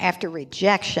rejection after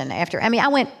rejection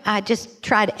I just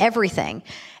tried everything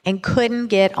and couldn't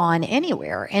get on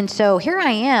anywhere. And so here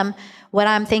I am, what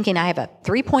I'm thinking, I have a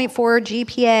 3.4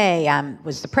 GPA. I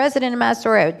was the president of my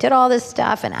store. I did all this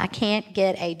stuff, and I can't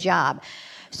get a job.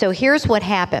 So here's what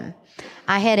happened.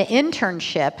 I had an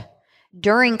internship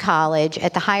during college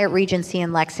at the Hyatt Regency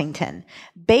in Lexington.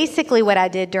 Basically, what I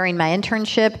did during my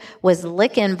internship was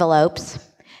lick envelopes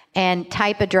and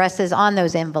type addresses on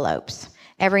those envelopes.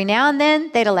 Every now and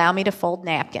then, they'd allow me to fold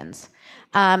napkins.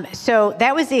 So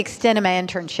that was the extent of my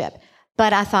internship.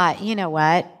 But I thought, you know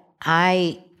what?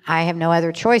 I have no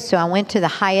other choice. So I went to the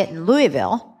Hyatt in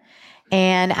Louisville,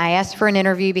 and I asked for an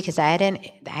interview because I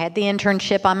had the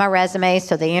internship on my resume.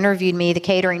 So they interviewed me, the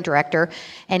catering director,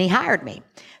 and he hired me.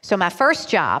 So my first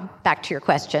job, back to your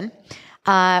question,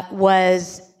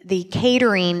 was the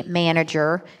catering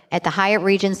manager at the Hyatt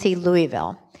Regency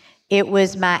Louisville. It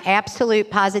was my absolute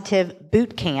positive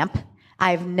boot camp.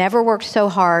 I've never worked so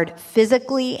hard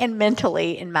physically and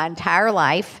mentally in my entire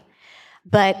life,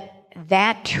 but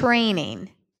that training,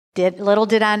 little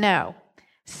did I know,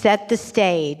 set the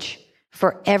stage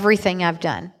for everything I've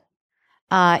done.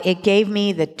 It gave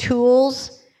me the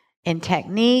tools and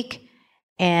technique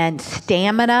and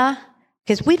stamina,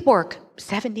 because we'd work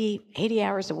 70, 80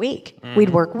 hours a week. We'd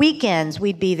work weekends.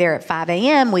 We'd be there at 5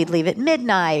 a.m. We'd leave at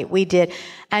midnight.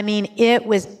 It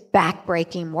was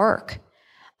backbreaking work.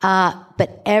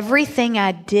 But everything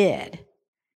I did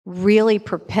really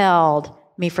propelled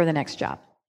me for the next job.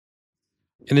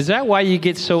 And is that why you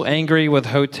get so angry with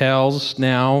hotels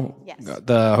now? Yes.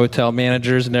 The hotel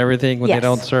managers and everything when they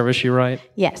don't service you right?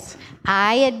 Yes.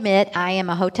 I admit I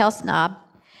am a hotel snob.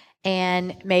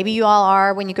 And maybe you all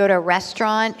are when you go to a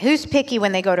restaurant. Who's picky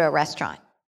when they go to a restaurant?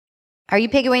 Are you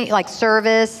picky when you like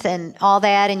service and all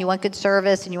that, and you want good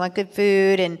service and you want good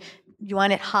food and you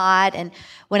want it hot? And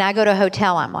when I go to a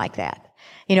hotel, I'm like that.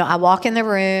 I walk in the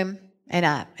room and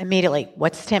I immediately,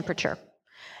 what's the temperature?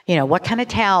 What kind of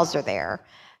towels are there?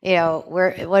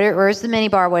 Where's the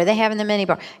minibar? What do they have in the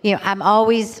minibar? I'm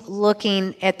always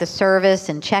looking at the service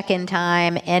and check-in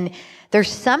time. And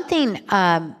there's something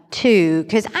too,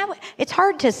 because it's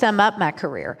hard to sum up my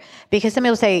career, because some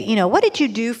people say, what did you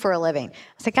do for a living?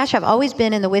 I say, gosh, I've always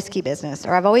been in the whiskey business,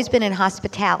 or I've always been in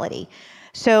hospitality.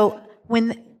 So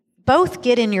when both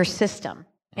get in your system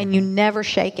and you never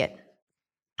shake it,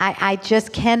 I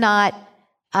just cannot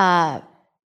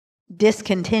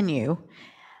discontinue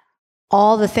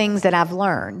all the things that I've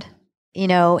learned,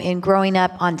 in growing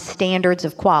up on standards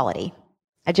of quality.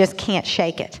 I just can't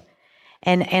shake it.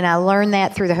 And I learned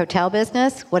that through the hotel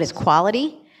business, what is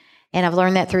quality, and I've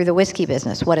learned that through the whiskey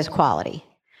business, what is quality.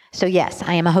 So yes,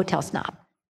 I am a hotel snob.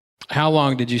 How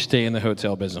long did you stay in the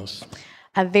hotel business?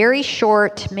 A very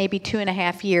short, maybe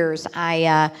 2.5 years.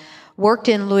 I worked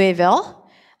in Louisville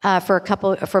for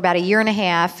about a year and a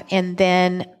half, and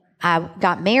then I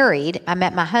got married. I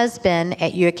met my husband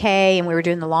at UK, and we were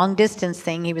doing the long distance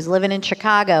thing. He was living in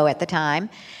Chicago at the time,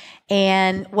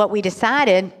 and what we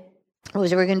decided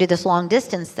was we were going to do this long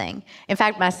distance thing. In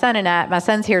fact, my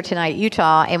son's here tonight,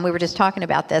 Utah, and we were just talking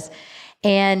about this.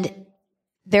 And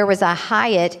there was a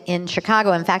Hyatt in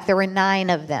Chicago. In fact, there were 9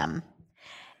 of them.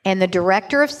 And the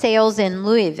director of sales in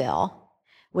Louisville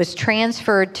was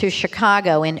transferred to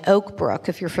Chicago in Oak Brook.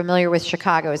 If you're familiar with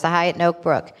Chicago, it's a Hyatt in Oak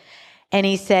Brook. And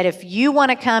he said, if you want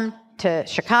to come to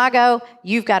Chicago,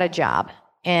 you've got a job.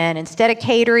 And instead of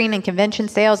catering and convention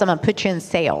sales, I'm going to put you in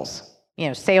sales.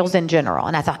 Sales in general.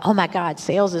 And I thought, oh my God,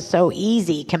 sales is so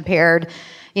easy compared,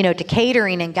 to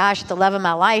catering. And gosh, the love of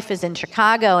my life is in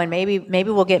Chicago, and maybe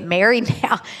we'll get married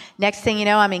now. Next thing you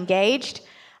know, I'm engaged.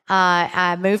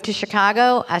 I moved to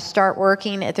Chicago. I start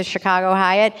working at the Chicago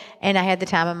Hyatt, and I had the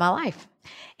time of my life.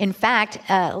 In fact,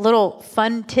 a little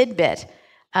fun tidbit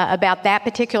about that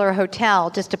particular hotel,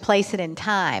 just to place it in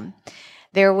time.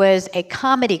 There was a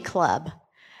comedy club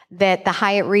that the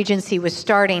Hyatt Regency was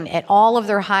starting at all of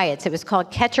their Hyatts. It was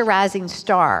called Catch a Rising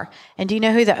Star. And do you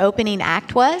know who the opening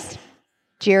act was?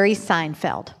 Jerry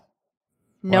Seinfeld.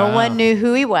 No Wow. one knew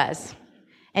who he was.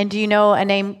 And do you know a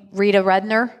name, Rita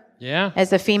Rudner? Yeah.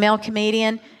 As a female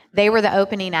comedian, they were the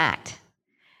opening act.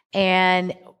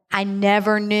 And I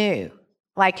never knew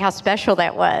like how special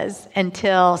that was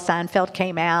until Seinfeld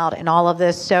came out and all of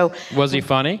this. So Was he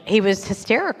funny? he was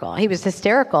hysterical. He was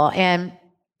hysterical. And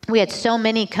we had so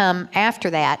many come after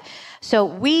that. So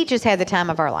we just had the time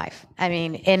of our life. I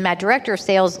mean, and my director of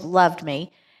sales loved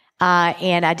me.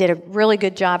 And I did a really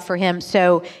good job for him.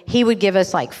 So he would give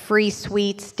us like free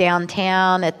suites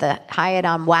downtown at the Hyatt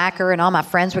on Wacker, and all my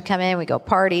friends would come in. We'd go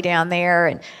party down there,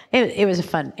 and it was a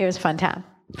fun time.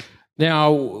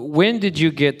 Now, when did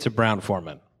you get to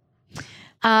Brown-Forman?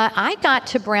 I got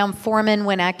to Brown-Forman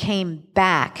when I came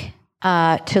back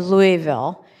to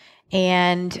Louisville,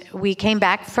 and we came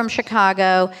back from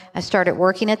Chicago. I started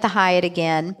working at the Hyatt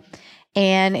again,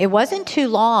 and it wasn't too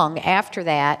long after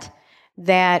that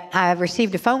I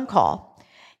received a phone call.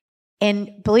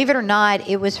 And believe it or not,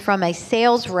 it was from a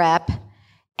sales rep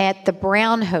at the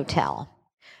Brown Hotel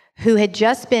who had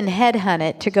just been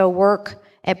headhunted to go work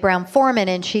at Brown-Forman,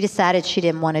 and she decided she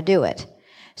didn't want to do it.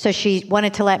 So she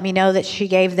wanted to let me know that she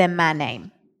gave them my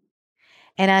name.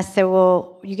 And I said,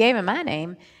 well, you gave them my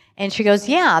name? And she goes,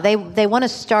 yeah, they want to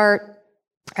start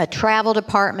a travel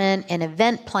department, an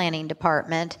event planning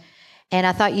department, and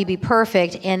I thought you'd be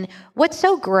perfect. And what's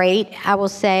so great, I will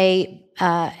say,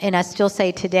 and I still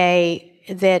say today,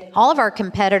 that all of our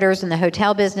competitors in the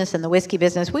hotel business and the whiskey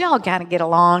business, we all kind of get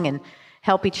along and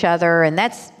help each other, and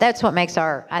that's what makes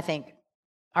our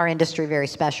industry very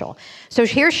special. So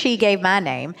here she gave my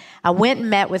name. I went and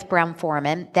met with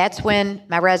Brown-Forman. That's when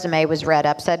my resume was read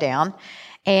upside down,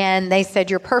 and they said,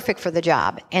 you're perfect for the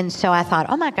job. And so I thought,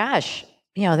 oh my gosh,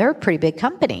 they're a pretty big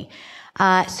company.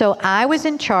 So I was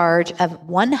in charge of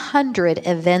 100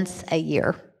 events a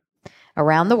year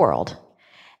around the world.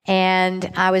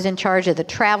 And I was in charge of the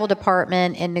travel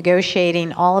department and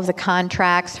negotiating all of the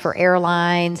contracts for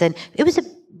airlines. And it was a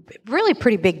really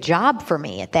pretty big job for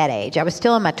me at that age. I was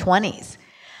still in my 20s.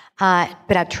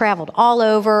 But I've traveled all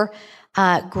over.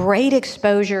 Great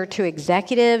exposure to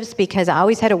executives because I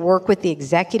always had to work with the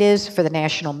executives for the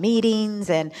national meetings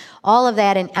and all of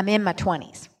that. And I'm in my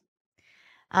 20s.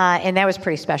 And that was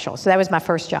pretty special. So that was my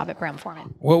first job at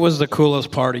Brown-Forman. What was the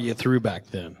coolest party you threw back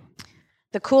then?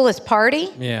 The coolest party?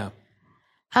 Yeah.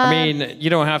 I mean, you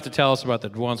don't have to tell us about the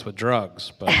ones with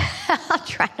drugs, but I'll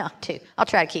try not to. I'll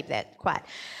try to keep that quiet.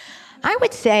 I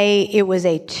would say it was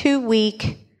a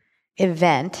 2-week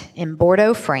event in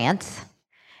Bordeaux, France,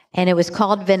 and it was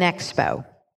called Vinexpo.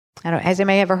 Has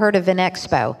anybody ever heard of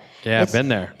Vinexpo? yeah, I've been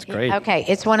there. It's great. Okay,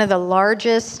 it's one of the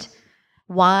largest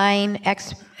wine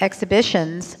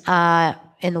exhibitions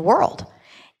in the world.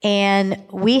 And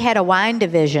we had a wine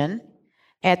division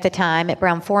at the time at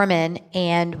Brown-Forman,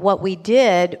 and what we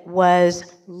did was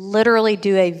literally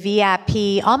do a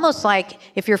VIP, almost like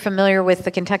if you're familiar with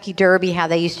the Kentucky Derby, how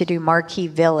they used to do Marquee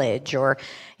Village, or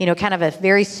kind of a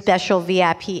very special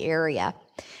VIP area.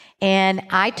 And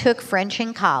I took French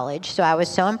in college, so I was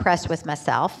so impressed with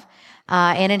myself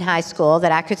and in high school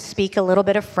that I could speak a little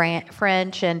bit of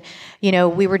French. And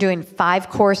we were doing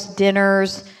 5-course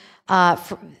dinners,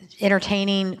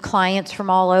 entertaining clients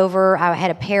from all over. I had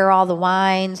to pair all the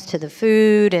wines to the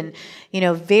food, and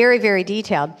very, very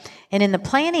detailed. And in the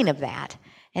planning of that,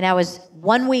 and I was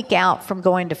 1 week out from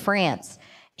going to France,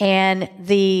 and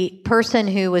the person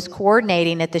who was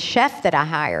coordinating it, the chef that I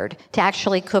hired to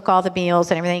actually cook all the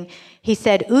meals and everything, he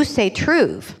said, "Où se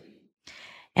trouve?"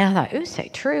 And I thought, "Où se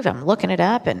trouve?" I'm looking it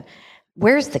up, and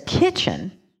where's the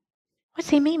kitchen? What's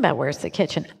he mean by where's the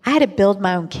kitchen? I had to build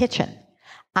my own kitchen.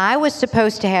 I was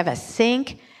supposed to have a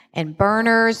sink and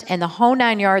burners and the whole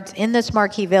 9 yards in this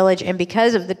Marquee Village, and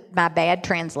because of my bad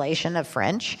translation of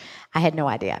French, I had no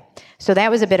idea. So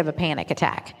that was a bit of a panic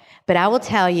attack. But I will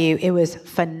tell you, it was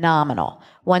phenomenal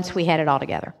once we had it all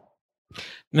together.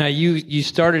 Now, you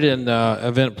started in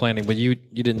event planning, but you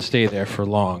didn't stay there for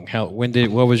long.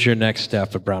 What was your next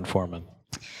step at Brown-Forman?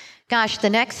 Gosh, the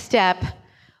next step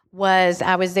was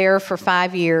I was there for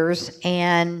 5 years,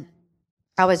 and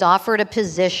I was offered a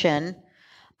position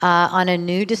on a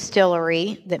new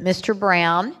distillery that Mr.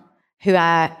 Brown, who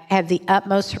I have the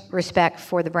utmost respect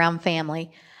for the Brown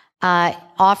family,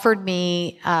 offered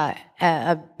me, how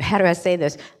do I say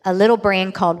this, a little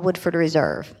brand called Woodford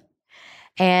Reserve.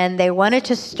 And they wanted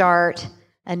to start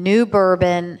a new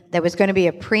bourbon that was going to be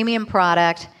a premium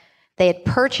product. They had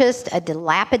purchased a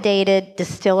dilapidated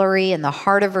distillery in the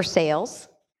heart of Versailles.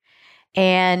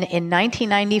 And in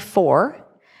 1994,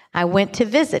 I went to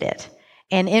visit it.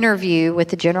 an interview with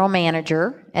the general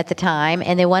manager at the time,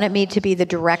 and they wanted me to be the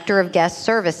director of guest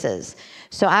services.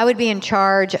 So I would be in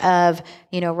charge of,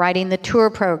 writing the tour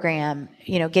program,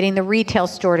 getting the retail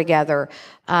store together,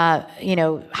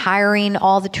 hiring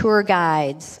all the tour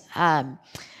guides,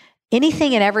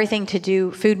 anything and everything to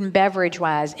do food and beverage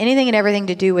wise, anything and everything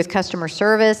to do with customer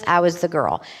service. I was the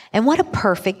girl. And what a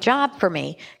perfect job for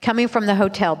me, coming from the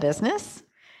hotel business,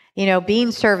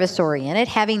 being service oriented,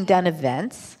 having done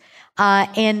events.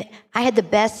 And I had the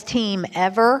best team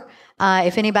ever.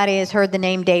 If anybody has heard the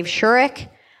name Dave Shurek,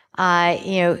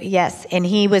 yes, and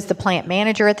he was the plant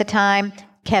manager at the time.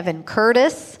 Kevin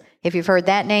Curtis, if you've heard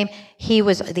that name, he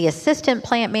was the assistant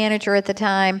plant manager at the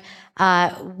time.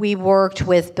 We worked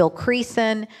with Bill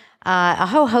Creason, a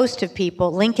whole host of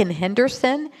people. Lincoln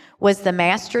Henderson was the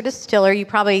master distiller.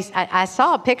 I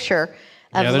saw a picture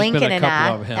of Lincoln and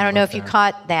I. I don't know if you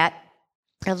caught that,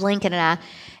 of Lincoln and I.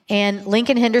 And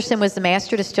Lincoln Henderson was the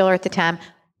master distiller at the time.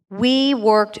 We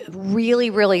worked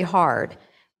really, really hard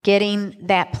getting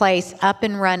that place up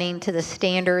and running to the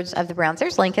standards of the Browns.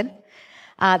 There's Lincoln.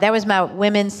 That was my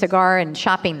women's cigar and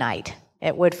shopping night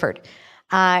at Woodford.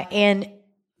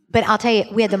 But I'll tell you,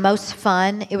 we had the most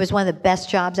fun. It was one of the best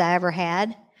jobs I ever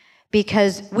had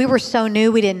because we were so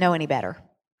new, we didn't know any better.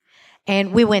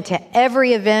 And we went to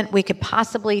every event we could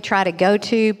possibly try to go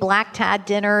to, black tie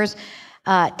dinners,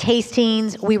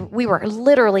 tastings. We were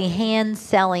literally hand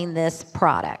selling this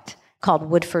product called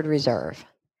Woodford Reserve.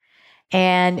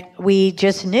 And we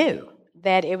just knew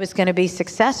that it was going to be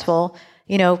successful,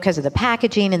 because of the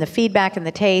packaging and the feedback and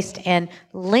the taste. And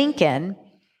Lincoln,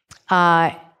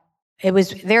 it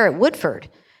was there at Woodford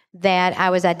that I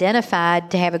was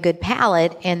identified to have a good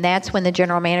palate. And that's when the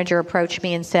general manager approached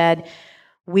me and said,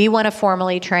 we want to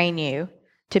formally train you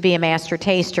to be a master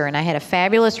taster. And I had a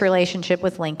fabulous relationship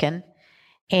with Lincoln,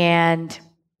 and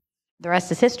the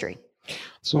rest is history.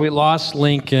 So we lost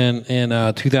Lincoln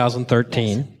in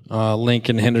 2013. Yes.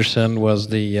 Lincoln Henderson was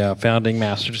the founding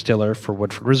master distiller for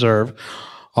Woodford Reserve,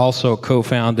 also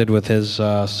co-founded with his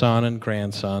son and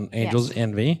grandson, Angel's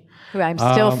Envy. Who I'm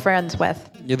still friends with.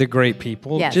 They're great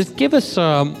people. Yes. Just give us,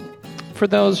 for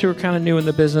those who are kind of new in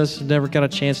the business, never got a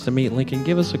chance to meet Lincoln,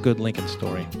 give us a good Lincoln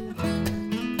story.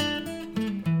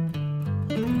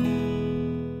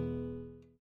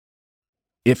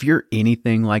 If you're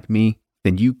anything like me,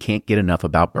 then you can't get enough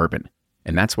about bourbon.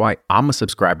 And that's why I'm a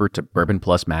subscriber to Bourbon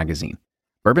Plus magazine.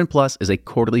 Bourbon Plus is a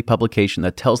quarterly publication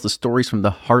that tells the stories from the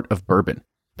heart of bourbon,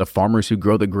 the farmers who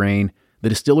grow the grain, the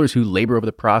distillers who labor over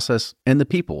the process, and the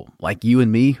people like you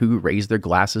and me who raise their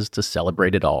glasses to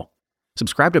celebrate it all.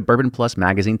 Subscribe to Bourbon Plus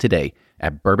magazine today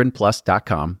at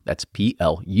bourbonplus.com, that's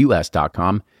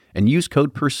PLUS.com, and use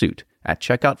code PURSUIT at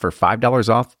checkout for $5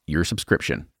 off your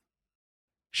subscription.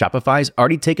 Shopify's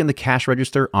already taken the cash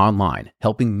register online,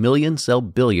 helping millions sell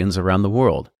billions around the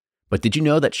world. But did you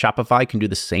know that Shopify can do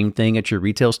the same thing at your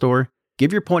retail store?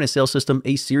 Give your point-of-sale system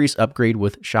a serious upgrade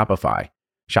with Shopify.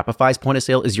 Shopify's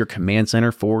point-of-sale is your command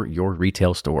center for your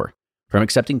retail store. From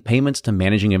accepting payments to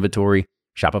managing inventory,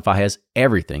 Shopify has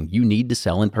everything you need to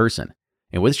sell in person.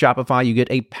 And with Shopify, you get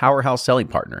a powerhouse selling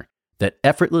partner that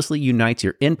effortlessly unites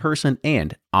your in-person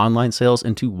and online sales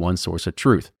into one source of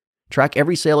truth. Track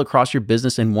every sale across your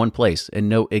business in one place and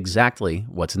know exactly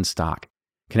what's in stock.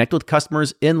 Connect with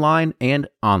customers in line and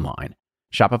online.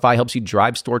 Shopify helps you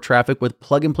drive store traffic with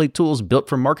plug-and-play tools built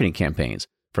for marketing campaigns,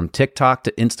 from TikTok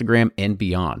to Instagram and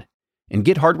beyond. And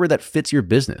get hardware that fits your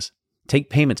business. Take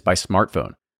payments by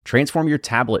smartphone. Transform your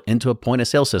tablet into a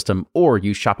point-of-sale system, or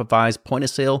use Shopify's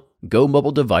point-of-sale Go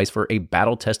mobile device for a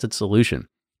battle-tested solution.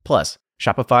 Plus,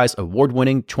 Shopify's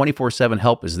award-winning 24/7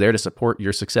 help is there to support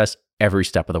your success every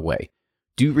step of the way.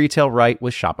 Do retail right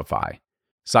with Shopify.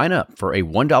 Sign up for a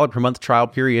 $1 per month trial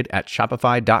period at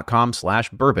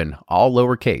shopify.com/bourbon, all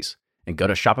lowercase, and go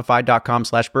to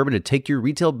shopify.com/bourbon to take your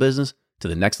retail business to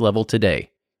the next level today.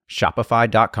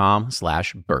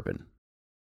 Shopify.com/bourbon.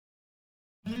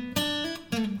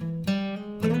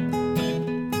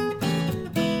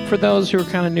 For those who are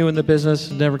kind of new in the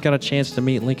business, never got a chance to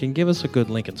meet Lincoln, give us a good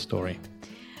Lincoln story.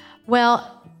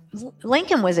 Well,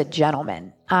 Lincoln was a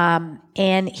gentleman,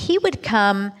 and he would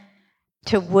come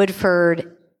to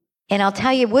Woodford, and I'll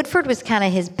tell you, Woodford was kind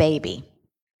of his baby,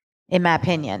 in my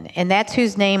opinion, and that's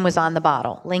whose name was on the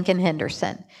bottle, Lincoln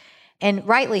Henderson, and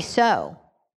rightly so,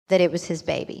 that it was his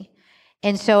baby.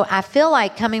 And so I feel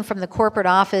like coming from the corporate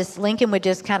office, Lincoln would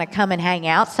just kind of come and hang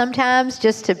out sometimes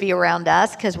just to be around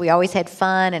us because we always had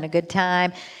fun and a good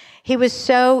time. He was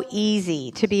so easy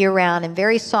to be around and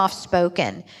very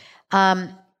soft-spoken.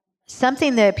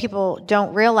 Something that people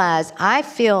don't realize, I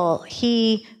feel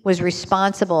he was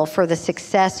responsible for the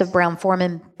success of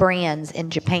Brown-Forman brands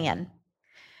in Japan.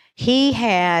 he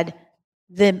had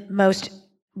the most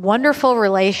wonderful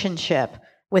relationship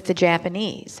with the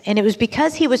Japanese. And it was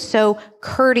because he was so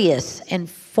courteous and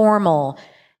formal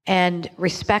and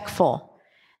respectful.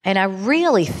 And I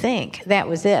really think that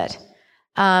was it.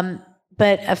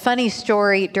 But a funny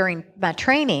story during my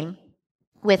training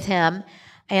with him,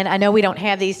 and I know we don't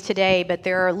have these today, but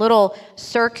there are little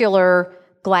circular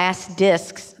glass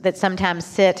discs that sometimes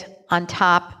sit on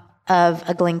top of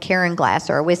a Glencairn glass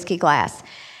or a whiskey glass.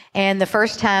 And the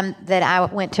first time that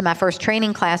I went to my first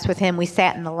training class with him, we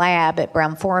sat in the lab at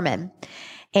Brown-Forman.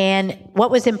 And what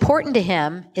was important to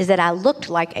him is that I looked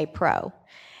like a pro.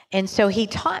 And so he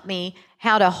taught me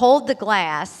how to hold the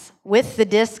glass with the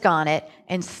disc on it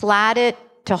and slide it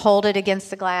to hold it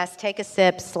against the glass, take a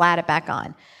sip, slide it back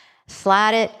on.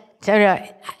 Slide it.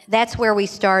 That's where we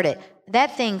started.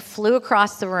 That thing flew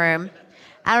across the room.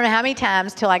 I don't know how many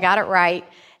times till I got it right,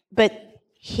 but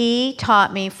he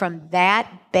taught me from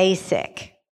that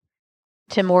basic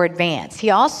to more advanced. He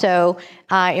also,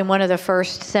 in one of the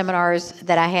first seminars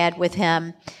that I had with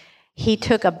him, he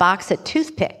took a box of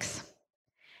toothpicks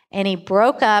and he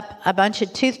broke up a bunch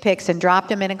of toothpicks and dropped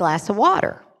them in a glass of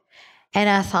water. And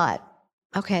I thought,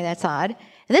 okay, that's odd.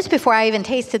 And this before I even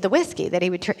tasted the whiskey, that he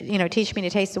would teach me to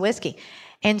taste the whiskey.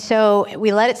 And so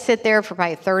we let it sit there for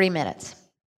probably 30 minutes.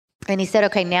 And he said,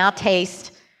 okay, now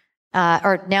taste,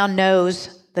 or now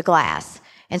nose the glass.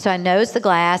 And so I nosed the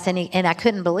glass, and I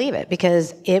couldn't believe it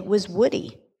because it was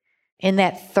woody. In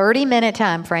that 30-minute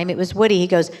time frame, it was woody. He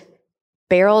goes,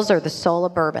 barrels are the soul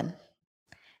of bourbon.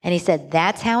 And he said,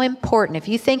 that's how important. If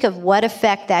you think of what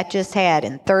effect that just had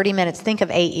in 30 minutes, think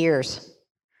of 8 years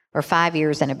or 5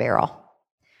 years in a barrel.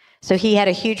 So he had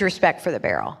a huge respect for the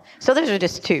barrel. So those are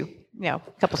just two, a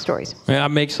couple stories. Yeah,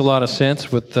 that makes a lot of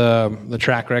sense with the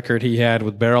track record he had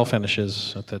with barrel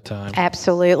finishes at that time.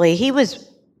 Absolutely.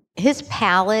 His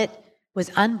palate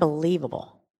was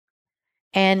unbelievable.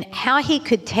 And how he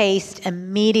could taste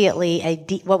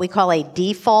immediately what we call a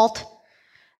default,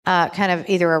 kind of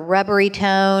either a rubbery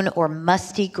tone or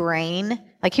musty grain.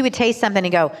 Like he would taste something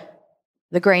and go,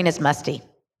 the grain is musty.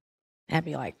 And I'd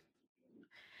be like,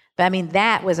 but I mean,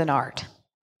 that was an art.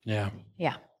 Yeah.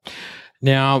 Yeah.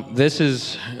 Now, this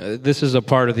is a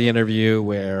part of the interview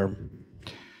where,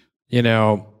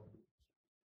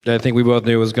 I think we both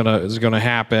knew was gonna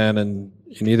happen, and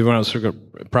neither one of us are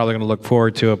probably gonna look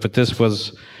forward to it. But this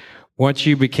was once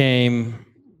you became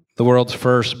the world's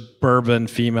first bourbon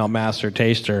female master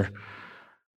taster,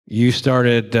 you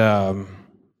started,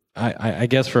 I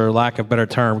guess, for lack of a better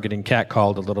term, getting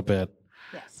catcalled a little bit.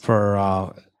 Yes.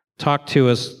 Talk to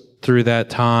us through that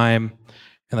time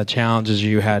and the challenges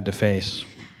you had to face.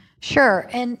 Sure.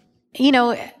 And,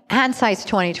 hindsight's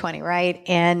 20/20, right?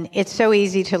 And it's so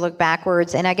easy to look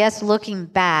backwards. And I guess looking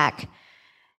back,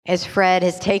 as Fred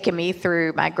has taken me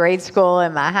through my grade school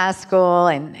and my high school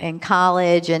and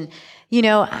college, and,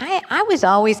 I was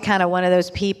always kind of one of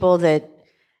those people that,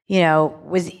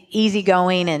 was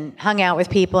easygoing and hung out with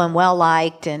people and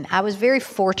well-liked. And I was very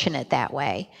fortunate that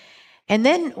way. And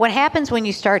then what happens when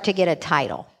you start to get a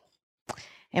title?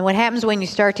 And what happens when you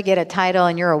start to get a title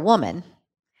and you're a woman?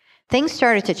 Things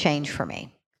started to change for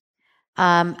me.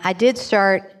 I did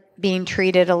start being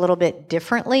treated a little bit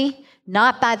differently,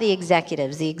 not by the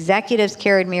executives. The executives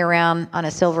carried me around on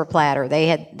a silver platter. They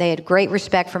had great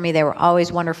respect for me. They were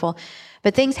always wonderful.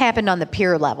 But things happened on the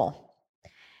peer level.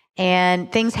 And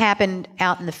things happened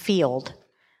out in the field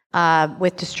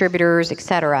with distributors, et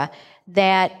cetera,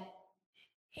 that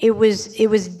it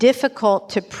was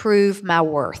difficult to prove my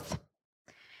worth.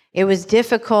 It was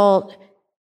difficult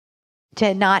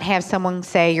to not have someone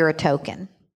say you're a token.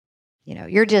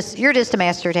 You're just a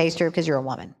master taster because you're a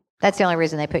woman. That's the only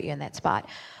reason they put you in that spot.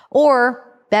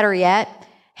 Or better yet,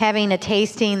 having a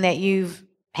tasting that you've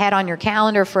had on your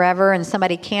calendar forever and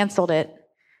somebody canceled it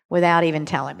without even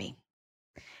telling me.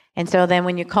 And so then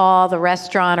when you call the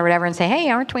restaurant or whatever and say, hey,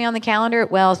 aren't we on the calendar?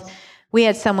 Well, we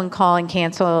had someone call and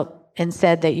cancel and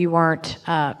said that you weren't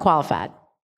qualified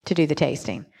to do the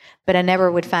tasting. But I never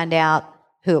would find out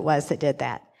who it was that did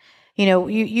that.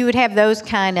 You would have those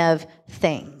kind of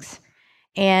things.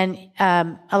 And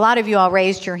a lot of you all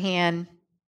raised your hand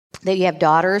that you have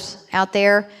daughters out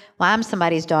there. Well, I'm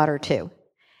somebody's daughter too.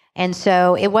 And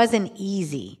so it wasn't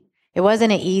easy. It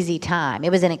wasn't an easy time.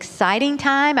 It was an exciting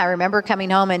time. I remember coming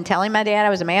home and telling my dad I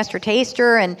was a master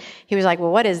taster, and he was like,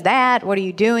 well, what is that? What are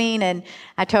you doing? And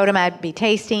I told him I'd be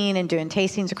tasting and doing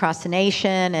tastings across the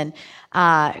nation and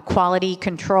quality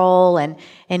control. And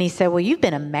he said, well, you've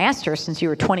been a master since you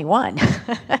were 21.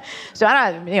 So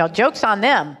I don't, joke's on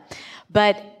them.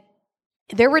 But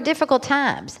there were difficult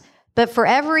times. But for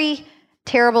every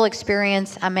terrible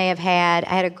experience I may have had,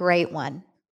 I had a great one.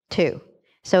 too.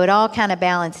 So it all kind of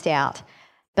balanced out.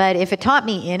 But if it taught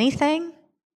me anything,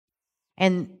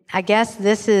 and I guess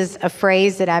this is a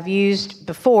phrase that I've used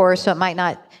before, so it might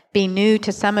not be new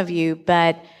to some of you,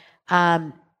 but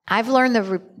I've learned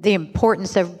the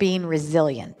importance of being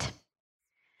resilient.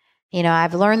 You know,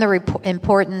 I've learned the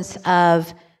importance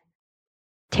of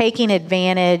taking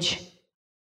advantage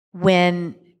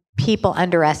when people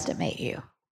underestimate you.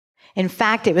 In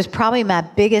fact, it was probably my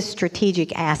biggest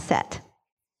strategic asset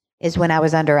is when I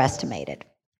was underestimated.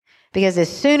 Because as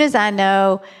soon as I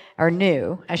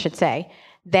knew, I should say,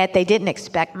 that they didn't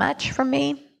expect much from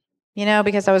me, you know,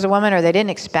 because I was a woman, or they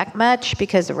didn't expect much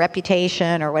because of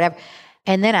reputation or whatever.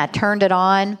 And then I turned it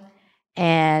on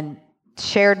and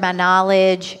shared my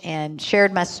knowledge and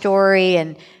shared my story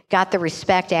and got the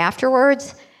respect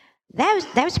afterwards. That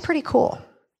was pretty cool.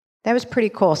 That was pretty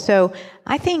cool. So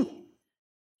I think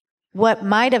what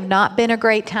might have not been a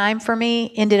great time for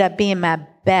me ended up being my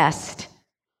best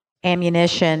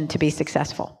ammunition to be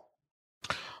successful.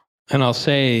 And I'll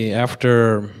say,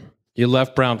 after you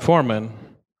left Brown-Forman,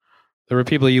 there were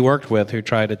people you worked with who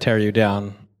tried to tear you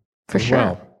down For as sure.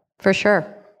 well. For sure.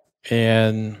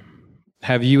 And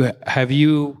have you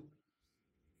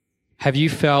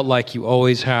felt like you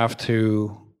always have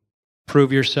to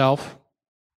prove yourself?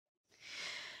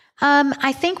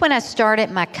 I think when I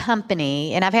started my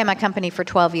company, and I've had my company for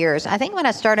 12 years, I think when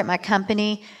I started my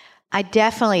company, I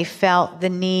definitely felt the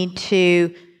need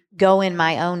to go in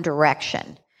my own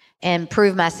direction and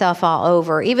prove myself all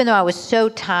over, even though I was so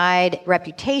tied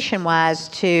reputation-wise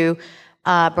to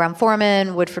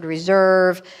Brown-Forman, Woodford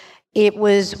Reserve. It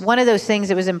was one of those things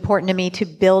that was important to me to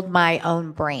build my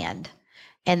own brand,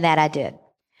 and that I did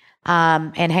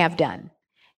and have done.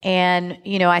 And,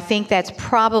 you know, I think that's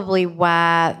probably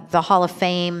why the Hall of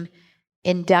Fame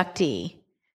inductee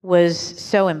was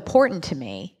so important to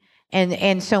me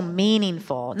and so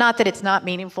meaningful. Not that it's not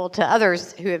meaningful to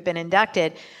others who have been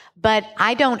inducted, but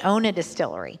I don't own a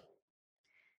distillery.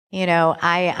 You know,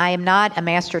 I am not a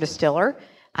master distiller.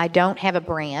 I don't have a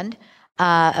brand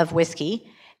of whiskey.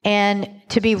 And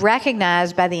to be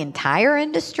recognized by the entire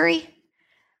industry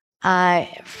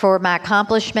for my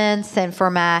accomplishments and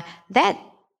for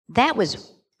that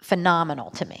was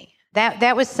phenomenal to me.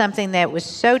 That was something that was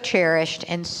so cherished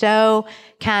and so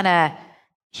kind of,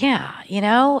 you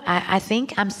know, I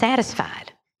think I'm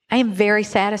satisfied. I am very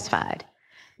satisfied.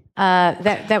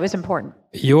 That was important.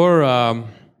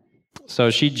 So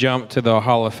she jumped to the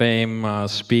Hall of Fame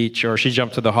speech, or she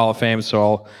jumped to the Hall of Fame,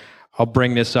 so I'll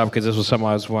bring this up because this was something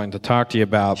I was wanting to talk to you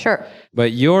about. Sure.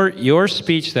 But your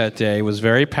speech that day was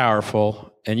very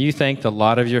powerful, and you thanked a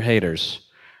lot of your haters.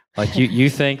 Like you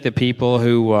think the people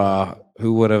who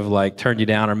would have like turned you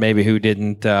down, or maybe who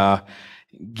didn't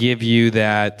give you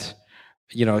that,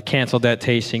 you know, canceled that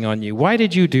tasting on you. Why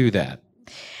did you do that?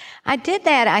 I did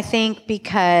that, I think,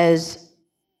 because,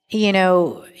 you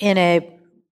know, in a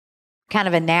kind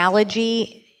of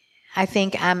analogy, I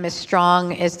think I'm as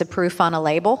strong as the proof on a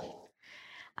label.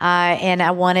 And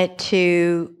I wanted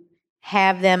to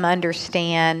have them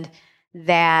understand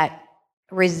that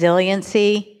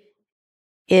resiliency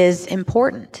is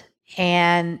important,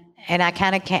 and I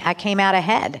came out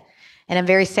ahead, and I'm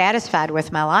very satisfied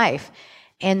with my life,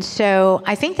 and so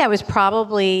I think that was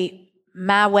probably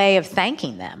my way of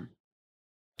thanking them.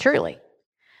 Truly,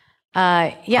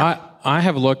 yeah. I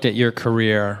have looked at your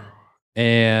career,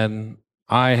 and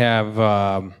I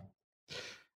have,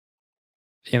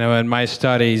 you know, in my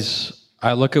studies,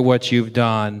 I look at what you've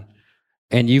done,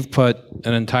 and you've put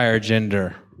an entire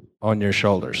gender on your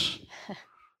shoulders.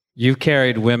 You've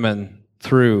carried women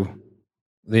through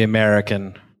the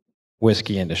American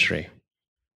whiskey industry.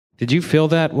 Did you feel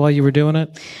that while you were doing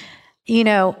it? You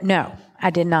know, no, I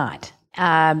did not.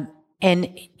 And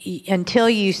until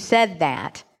you said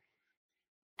that,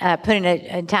 putting an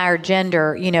entire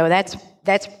gender, you know,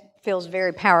 that feels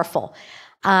very powerful.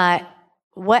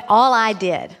 What all I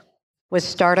did was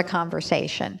start a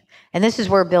conversation, and this is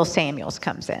where Bill Samuels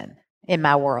comes in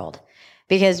my world.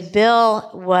 Because Bill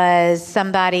was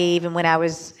somebody, even when I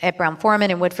was at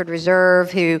Brown-Forman and Woodford Reserve,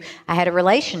 who I had a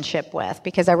relationship with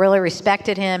because I really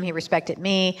respected him. He respected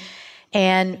me.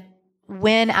 And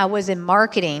when I was in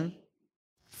marketing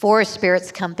for a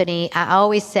spirits company, I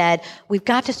always said, we've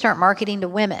got to start marketing to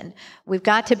women. We've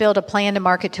got to build a plan to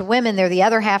market to women. They're the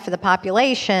other half of the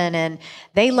population, and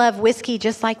they love whiskey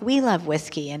just like we love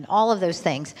whiskey, and all of those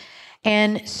things.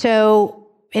 And so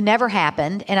it never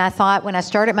happened. And I thought, when I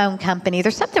started my own company,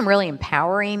 there's something really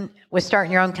empowering with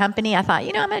starting your own company. I thought,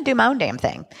 you know, I'm going to do my own damn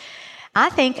thing. I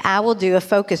think I will do a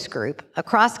focus group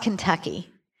across Kentucky.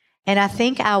 And I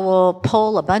think I will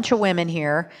poll a bunch of women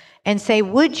here and say,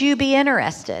 would you be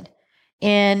interested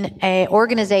in an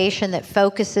organization that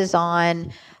focuses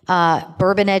on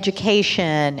bourbon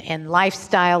education and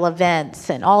lifestyle events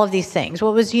and all of these things.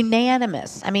 Well, it was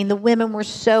unanimous. I mean, the women were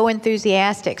so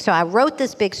enthusiastic. So I wrote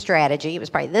this big strategy. It was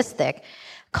probably this thick,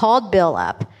 called Bill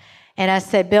up. And I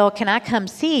said, Bill, can I come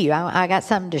see you? I got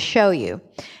something to show you.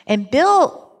 And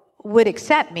Bill would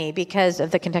accept me because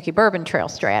of the Kentucky Bourbon Trail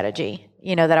strategy,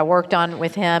 that I worked on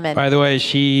with him. And by the way,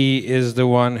 she is the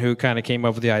one who kind of came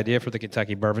up with the idea for the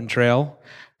Kentucky Bourbon Trail.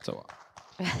 So,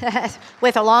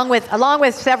 along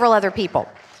with several other people.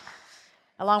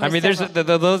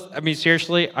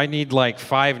 Seriously, I need like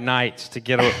 5 nights to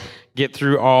get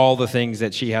through all the things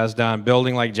that she has done,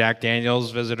 building like Jack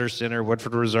Daniel's Visitor Center,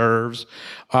 Woodford Reserves.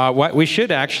 What we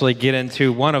should actually get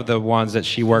into one of the ones that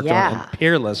she worked on, in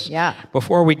Peerless. Yeah.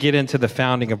 Before we get into the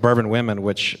founding of Bourbon Women,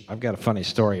 which I've got a funny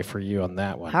story for you on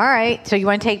that one. All right. So you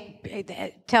want to do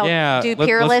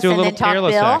Peerless let's do a and then talk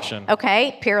Peerless Bill? action.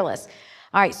 Okay, Peerless.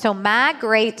 All right. So my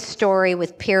great story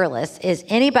with Peerless is,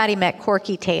 anybody met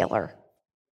Corky Taylor?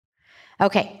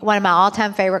 Okay, one of my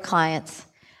all-time favorite clients.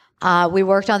 We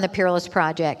worked on the Peerless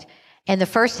project. And the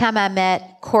first time I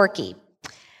met Corky,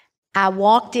 I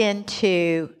walked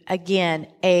into, again,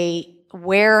 a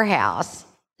warehouse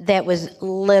that was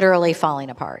literally falling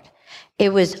apart.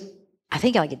 It was, I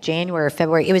think, like January or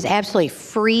February. It was absolutely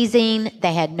freezing.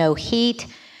 They had no heat.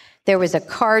 There was a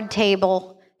card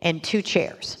table and 2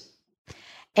 chairs.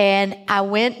 And I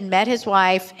went and met his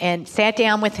wife and sat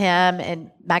down with him, and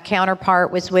my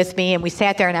counterpart was with me, and we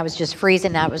sat there, and I was just freezing.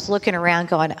 And I was looking around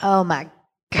going, oh my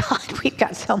God, we've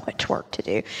got so much work to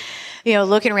do.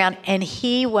 Looking around, and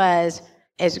he was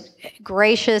as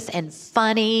gracious and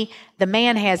funny. The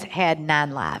man has had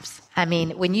 9 lives. I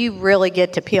mean, when you really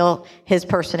get to peel his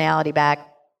personality back,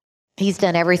 he's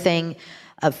done everything,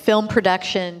 of film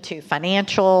production to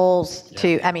financials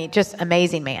to, just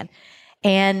amazing man.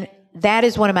 And that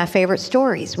is one of my favorite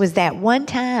stories, was that one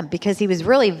time, because he was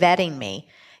really vetting me,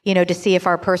 to see if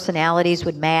our personalities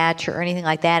would match or anything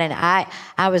like that. And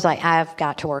I was like, I've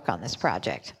got to work on this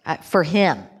project for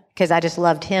him, because I just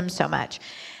loved him so much.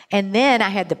 And then I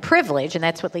had the privilege, and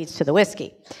that's what leads to the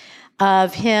whiskey,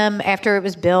 of him, after it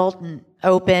was built and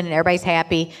open and everybody's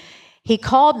happy, he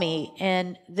called me,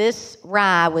 and this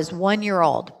rye was 1 year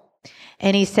old.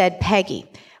 And he said,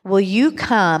 Peggy, will you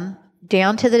come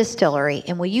down to the distillery,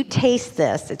 and will you taste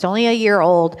this? It's only 1 year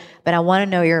old, but I want to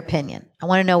know your opinion. I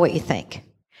want to know what you think.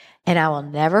 And I will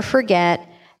never forget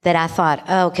that I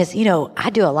thought, because, I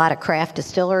do a lot of craft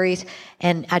distilleries,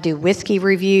 and I do whiskey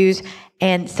reviews.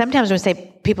 And sometimes when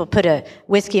people put a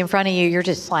whiskey in front of you, you're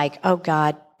just like, oh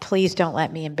God, please don't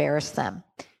let me embarrass them.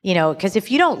 Because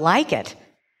if you don't like it,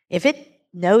 if it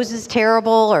nose is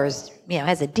terrible or is,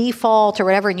 has a default or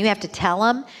whatever, and you have to tell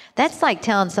them, that's like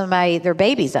telling somebody their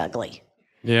baby's ugly.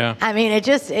 Yeah.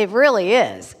 It really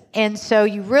is. And so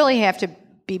you really have to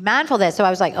be mindful of that. So I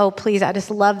was like, oh, please, I just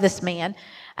love this man.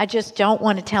 I just don't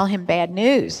want to tell him bad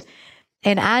news.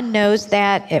 And I knows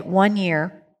that at 1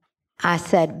 year, I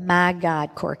said, my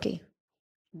God, Corky,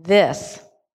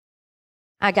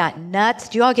 I got nuts.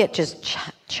 Do you all get just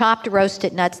chopped,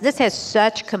 roasted nuts? This has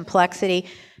such complexity,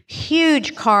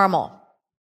 huge caramel.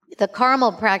 The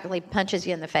caramel practically punches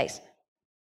you in the face.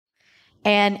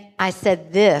 And I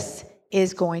said, this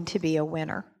is going to be a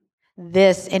winner.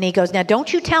 And he goes, now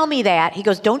don't you tell me that. He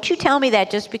goes, don't you tell me that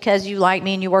just because you like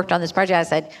me and you worked on this project. I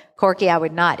said, Corky, I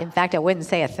would not. In fact, I wouldn't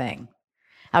say a thing.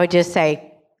 I would just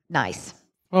say, nice.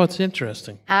 Oh, it's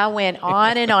interesting. I went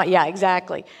on and on. Yeah,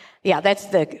 exactly. Yeah, that's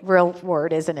the real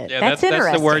word, isn't it? Yeah, that's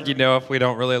interesting. That's the word if we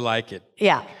don't really like it.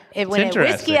 Yeah. When a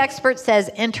whiskey expert says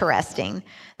interesting,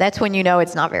 that's when you know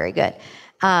it's not very good.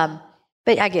 But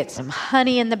I get some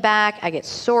honey in the back. I get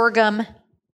sorghum,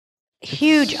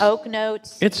 huge oak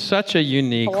notes. It's such a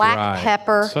unique black rye.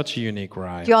 Pepper. Such a unique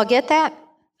rye. Do you all get that?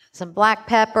 Some black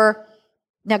pepper.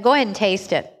 Now go ahead and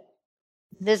taste it.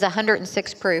 This is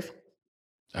 106 proof.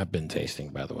 I've been tasting,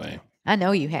 by the way. I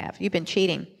know you have. You've been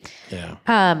cheating.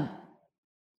 Yeah.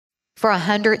 For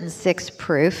 106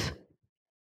 proof,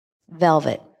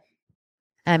 velvet.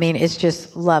 It's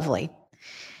just lovely.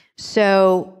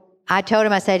 So I told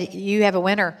him, I said, you have a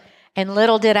winner. And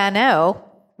little did I know,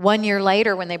 1 year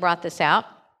later when they brought this out,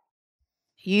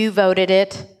 you voted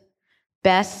it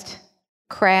best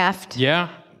craft. Yeah.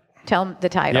 Tell them the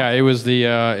title. Yeah, it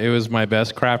was my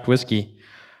best craft whiskey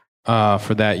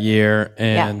for that year.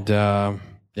 And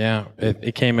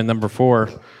it came in number 4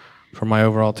 for my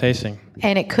overall tasting.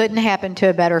 And it couldn't happen to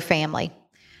a better family.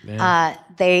 Yeah.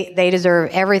 They deserve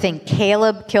everything.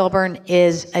 Caleb Kilburn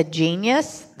is a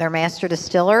genius, their master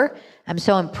distiller. I'm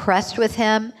so impressed with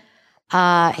him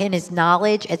in his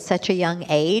knowledge at such a young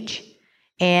age.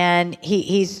 and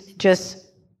he's just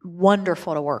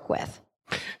wonderful to work with.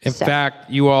 In fact,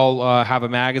 you all have a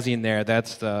magazine there.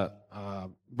 That's the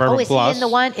Bourbon is Plus. he in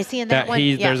the one? Is he in that one?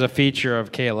 Yeah. There's a feature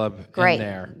of Caleb Great. in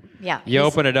there. Yeah. You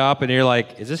open it up and you're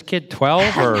like, is this kid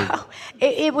 12 or? No,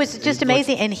 it was just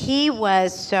amazing. And he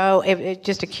was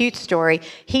just a cute story.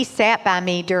 He sat by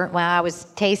me while I was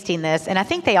tasting this. And I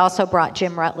think they also brought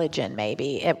Jim Rutledge in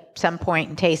maybe at some point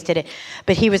and tasted it.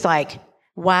 But he was like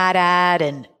wide-eyed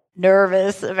and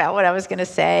nervous about what I was going to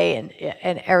say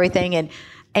and everything.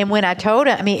 And when I told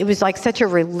him, I mean, it was like such a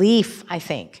relief, I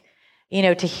think,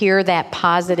 to hear that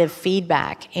positive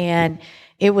feedback. And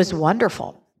it was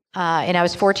wonderful. And I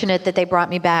was fortunate that they brought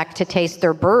me back to taste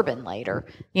their bourbon later,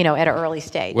 at an early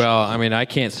stage. Well, I mean, I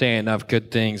can't say enough good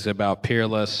things about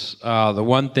Peerless.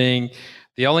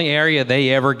 The only area they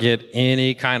ever get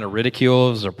any kind of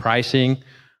ridicule is their pricing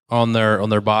on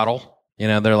their bottle.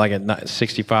 They're like at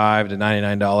 $65 to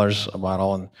 $99 a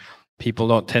bottle, and people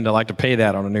don't tend to like to pay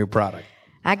that on a new product.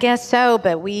 I guess so,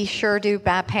 but we sure do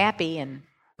buy Pappy and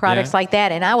products like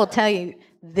that. And I will tell you,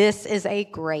 this is a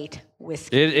great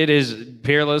whiskey. It is.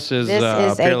 Peerless is. This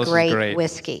is Peerless a great is great.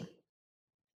 whiskey.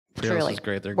 Peerless Truly is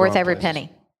great. They're worth growing every places.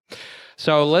 penny.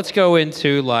 So let's go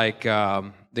into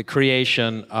the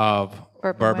creation of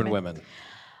Bourbon Women.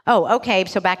 Oh, okay.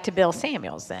 So back to Bill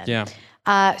Samuels then.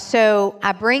 Yeah. So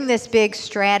I bring this big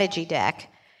strategy deck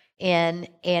in,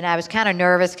 and I was kind of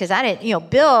nervous because I didn't,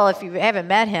 Bill, if you haven't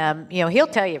met him, he'll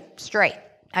tell you straight.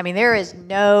 I mean, there is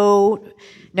no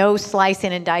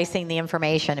slicing and dicing the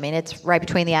information. I mean, it's right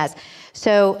between the eyes.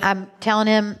 So I'm telling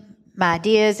him my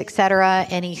ideas, et cetera,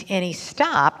 and he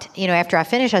stopped, after I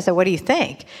finished. I said, what do you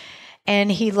think?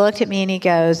 And he looked at me and he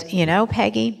goes,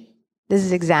 Peggy, this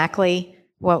is exactly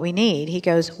what we need. He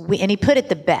goes, and he put it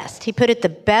the best. He put it the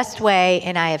best way,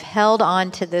 and I have held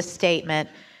on to this statement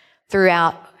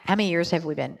throughout, how many years have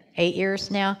we been? 8 years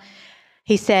now?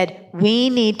 He said, we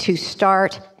need to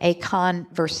start a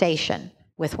conversation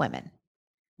with women.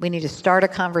 We need to start a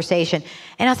conversation.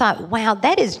 And I thought, wow,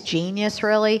 that is genius,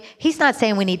 really. He's not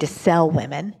saying we need to sell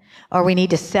women, or we need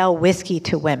to sell whiskey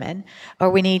to women, or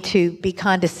we need to be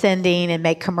condescending and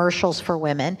make commercials for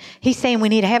women. He's saying we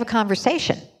need to have a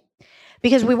conversation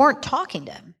because we weren't talking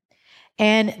to him.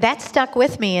 And that stuck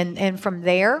with me. And from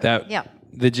there,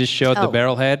 They just showed the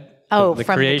barrelhead, the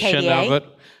from creation the KDA? of it.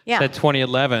 Yeah. Said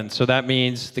 2011, so that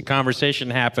means the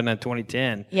conversation happened in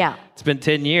 2010. Yeah. It's been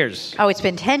 10 years. Oh, it's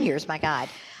been 10 years, my God.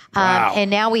 Wow. And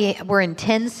now we're in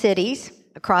 10 cities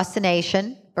across the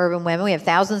nation, Bourbon Women. We have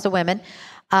thousands of women.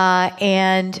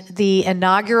 And the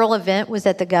inaugural event was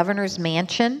at the governor's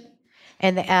mansion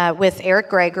and with Eric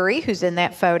Gregory, who's in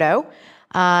that photo.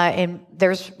 And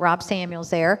there's Rob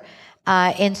Samuels there.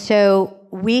 And so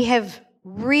we have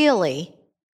really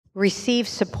received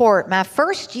support. My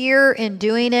first year in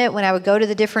doing it, when I would go to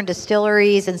the different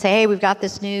distilleries and say, hey, we've got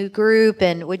this new group,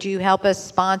 and would you help us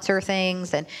sponsor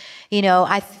things? And,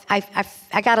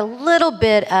 I got a little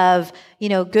bit of,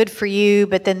 good for you,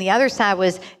 but then the other side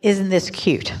was, isn't this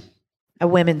cute? A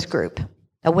women's group,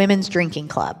 a women's drinking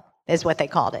club is what they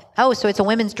called it. Oh, so it's a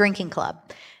women's drinking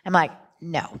club. I'm like,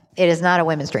 no, it is not a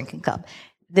women's drinking club.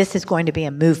 This is going to be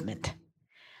a movement.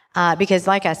 Because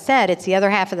like I said, it's the other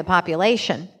half of the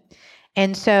population.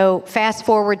 And so fast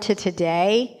forward to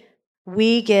today,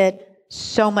 we get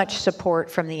so much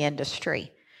support from the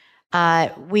industry.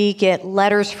 We get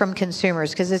letters from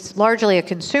consumers because it's largely a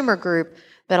consumer group,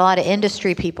 but a lot of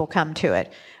industry people come to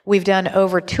it. We've done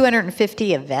over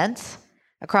 250 events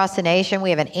across the nation. We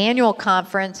have an annual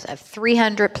conference of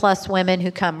 300 plus women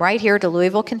who come right here to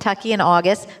Louisville, Kentucky in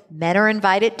August. Men are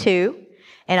invited too.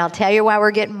 And I'll tell you why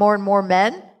we're getting more and more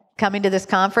men coming to this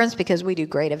conference, because we do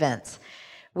great events.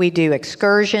 We do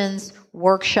excursions,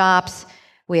 workshops.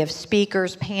 We have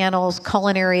speakers, panels,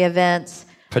 culinary events.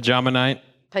 Pajama night.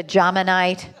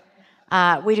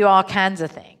 We do all kinds of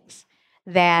things.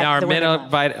 Now,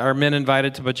 are men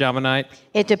invited to pajama night?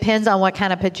 It depends on what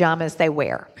kind of pajamas they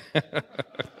wear.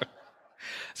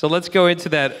 So let's go into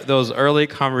those early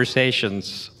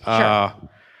conversations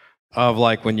of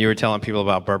like when you were telling people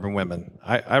about Bourbon Women.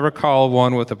 I recall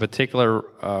one with a particular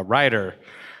writer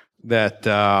that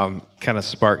kind of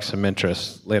sparked some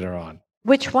interest later on.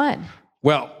 Which one?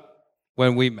 Well,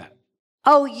 when we met.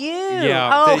 Oh, you.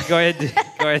 Yeah. Oh. Go ahead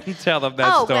and tell them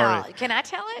that story. Well, can I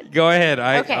tell it? Go ahead.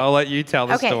 Okay. I'll let you tell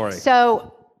the story.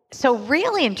 So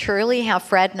really and truly how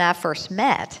Fred and I first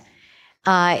met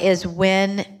is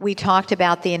when we talked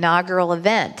about the inaugural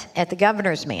event at the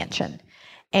governor's mansion.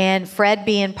 And Fred,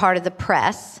 being part of the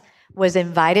press, was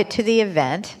invited to the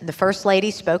event. The First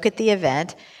Lady spoke at the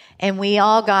event. And we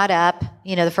all got up,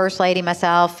 the First Lady,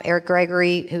 myself, Eric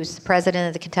Gregory, who's the president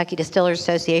of the Kentucky Distillers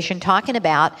Association, talking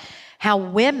about how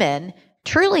women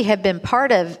truly have been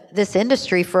part of this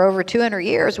industry for over 200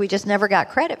 years. We just never got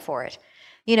credit for it.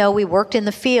 We worked in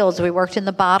the fields, we worked in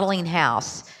the bottling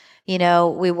house,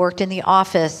 we worked in the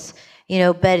office,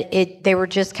 but they were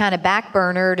just kind of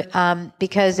backburnered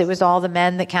because it was all the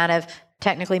men that kind of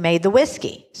technically made the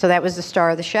whiskey. So that was the star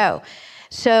of the show.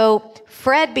 So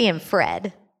Fred, being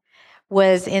Fred,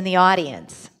 was in the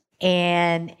audience,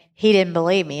 and he didn't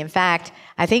believe me. In fact,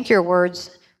 I think your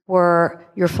words were,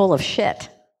 "You're full of shit."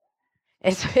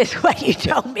 It's what you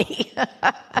told me.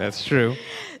 That's true.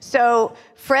 So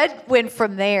Fred went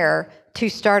from there to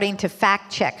starting to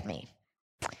fact check me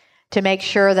to make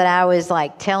sure that I was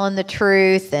like telling the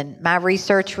truth and my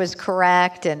research was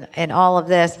correct and all of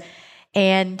this.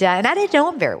 And I didn't know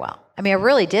him very well. I mean, I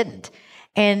really didn't.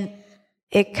 And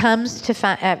it comes to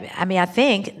I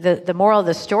think the moral of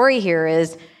the story here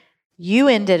is you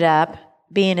ended up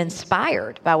being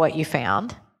inspired by what you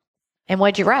found. And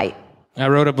what'd you write? I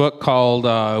wrote a book called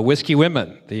Whiskey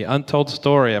Women, the untold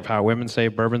story of how women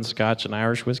save bourbon, scotch, and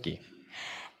Irish whiskey.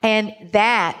 And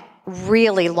that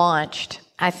really launched,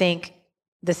 I think,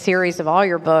 the series of all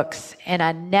your books. And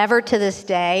I never to this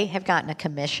day have gotten a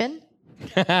commission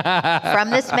from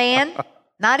this man,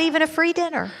 not even a free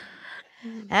dinner.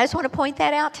 And I just want to point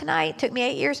that out tonight. It took me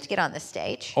 8 years to get on this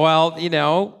stage. Well,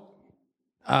 you're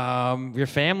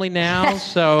family now,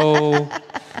 so...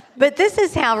 But this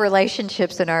is how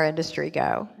relationships in our industry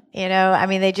go. I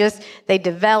mean, they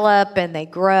develop and they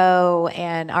grow,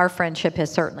 and our friendship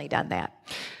has certainly done that.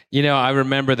 I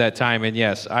remember that time, and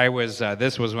yes, I was,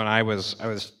 this was when I was,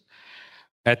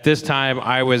 at this time,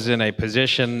 I was in a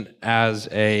position as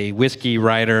a whiskey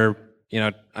writer,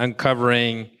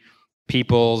 uncovering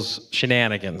people's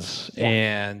shenanigans. Yeah.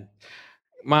 And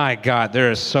my God, there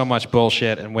is so much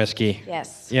bullshit in whiskey.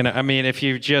 Yes. If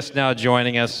you're just now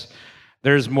joining us,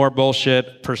 there's more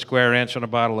bullshit per square inch on a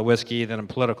bottle of whiskey than in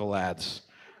political ads.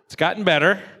 It's gotten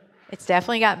better. It's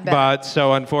definitely gotten better. But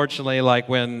so unfortunately, like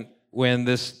when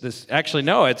this actually,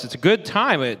 no, it's a good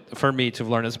time for me to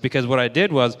learn this, because what I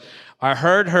did was I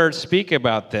heard her speak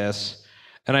about this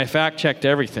and I fact checked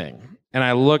everything. And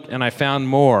I looked and I found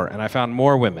more, and I found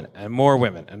more women and more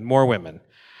women and more women.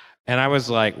 And I was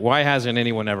like, why hasn't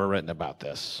anyone ever written about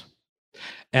this?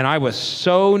 And I was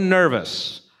so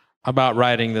nervous about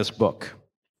writing this book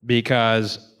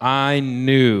because I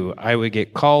knew I would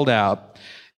get called out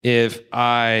if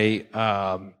I,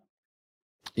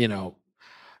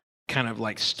 kind of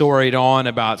like storied on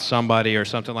about somebody or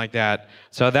something like that.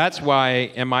 So that's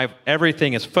why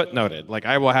everything is footnoted. Like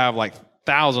I will have like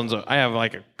I have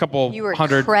like a couple hundred. You were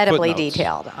incredibly footnotes.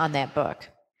 Detailed on that book.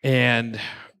 And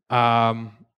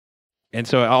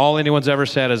so all anyone's ever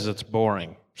said is it's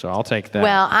boring. So I'll take that.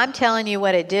 Well, I'm telling you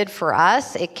what it did for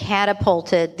us. It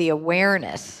catapulted the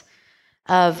awareness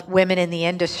of women in the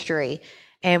industry.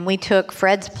 And we took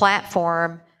Fred's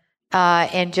platform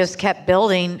and just kept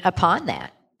building upon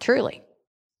that, truly.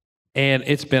 And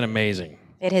it's been amazing.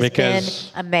 It has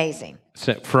been amazing.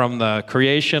 From the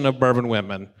creation of Bourbon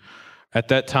Women, at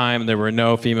that time there were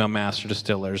no female master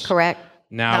distillers. Correct.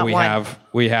 Now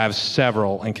we have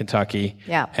several in Kentucky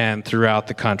and throughout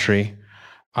the country.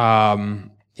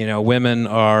 Women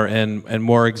are in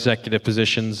more executive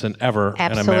positions than ever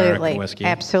in American whiskey.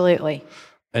 Absolutely.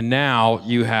 And now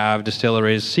you have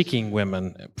distilleries seeking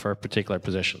women for particular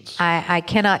positions. I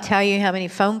cannot tell you how many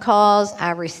phone calls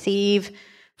I receive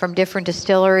from different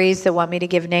distilleries that want me to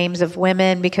give names of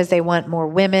women because they want more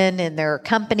women in their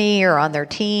company or on their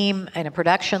team in a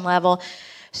production level.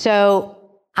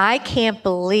 So I can't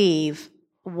believe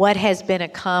what has been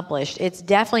accomplished. It's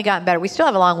definitely gotten better. We still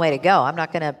have a long way to go. I'm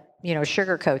not going to,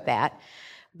 sugarcoat that.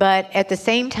 But at the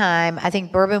same time, I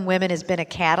think Bourbon Women has been a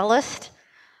catalyst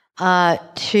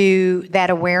to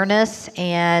that awareness,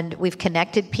 and we've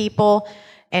connected people,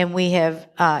 and we have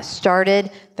started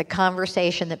the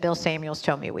conversation that Bill Samuels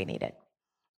told me we needed.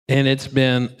 And it's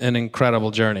been an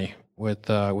incredible journey with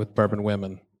Bourbon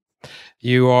Women.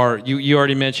 You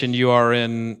already mentioned you are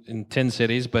in 10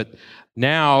 cities, but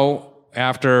now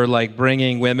after like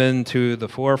bringing women to the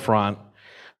forefront,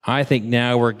 I think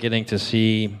now we're getting to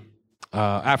see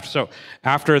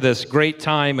after this great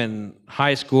time in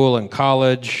high school and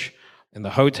college, in the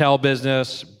hotel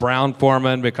business,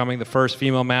 Brown-Forman becoming the first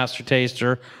female master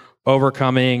taster,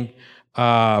 overcoming,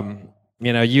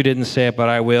 you didn't say it, but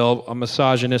I will, a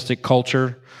misogynistic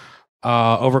culture,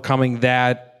 overcoming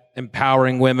that,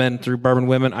 empowering women through Bourbon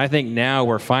Women. I think now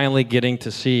we're finally getting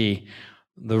to see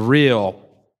the real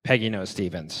Peggy Noe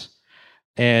Stevens.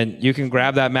 And you can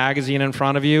grab that magazine in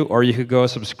front of you, or you could go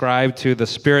subscribe to the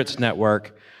Spirits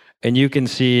Network, and you can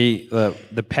see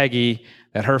the Peggy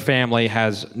that her family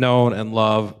has known and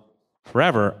loved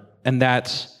forever. And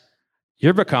that's,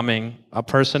 you're becoming a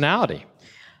personality.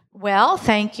 Well,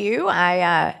 thank you.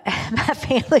 My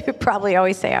family would probably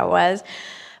always say I was,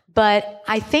 but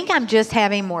I think I'm just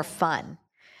having more fun.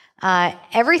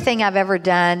 Everything I've ever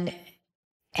done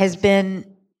has been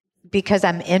because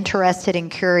I'm interested and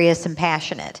curious and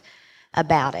passionate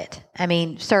about it. I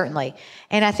mean, certainly.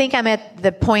 And I think I'm at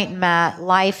the point in my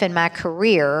life and my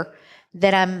career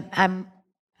that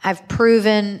I've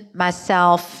proven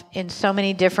myself in so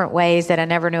many different ways that I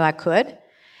never knew I could.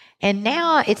 And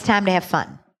now it's time to have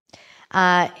fun.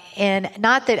 And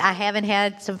not that I haven't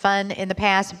had some fun in the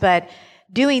past, but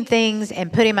doing things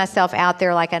and putting myself out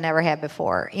there like I never had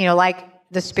before. You know, like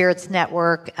the Spirits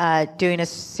Network, doing a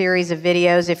series of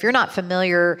videos. If you're not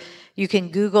familiar, you can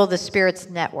Google the Spirits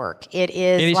Network. It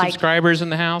is Any like subscribers in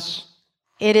the house?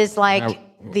 it is like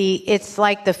it's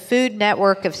like the Food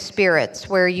Network of spirits,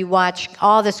 where you watch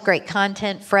all this great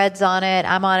content. Fred's on it.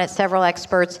 I'm on it. Several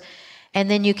experts, and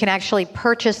then you can actually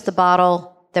purchase the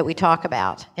bottle that we talk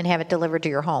about and have it delivered to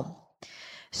your home.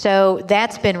 So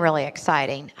that's been really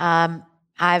exciting.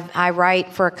 I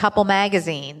write for a couple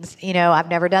magazines. You know, I've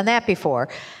never done that before.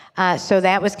 So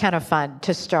that was kind of fun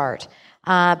to start.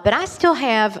 But I still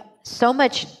have so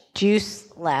much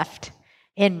juice left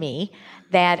in me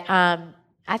that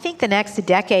I think the next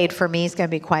decade for me is going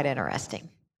to be quite interesting.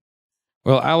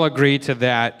 Well, I'll agree to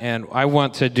that, and I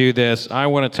want to do this. I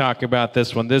want to talk about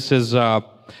this one. This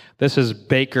is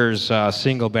Baker's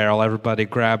Single Barrel. Everybody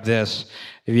grab this.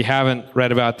 If you haven't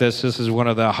read about this, this is one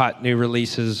of the hot new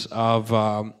releases of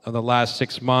the last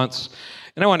 6 months.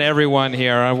 And I want everyone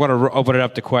here, I want to open it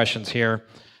up to questions here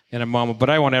in a moment, but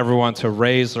I want everyone to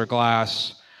raise their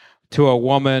glass to a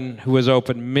woman who has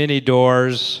opened many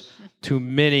doors to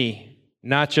many,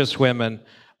 not just women,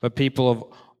 but people of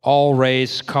all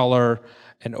race, color,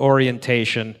 and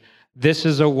orientation. This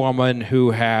is a woman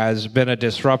who has been a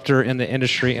disruptor in the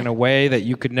industry in a way that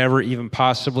you could never even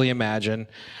possibly imagine.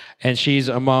 And she's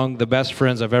among the best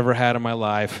friends I've ever had in my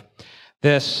life.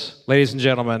 This, ladies and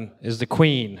gentlemen, is the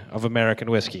queen of American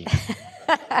whiskey,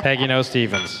 Peggy Noe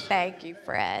Stevens. Thank you,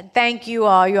 Fred. Thank you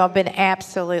all. You all have been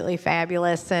absolutely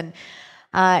fabulous. And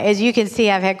as you can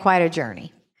see, I've had quite a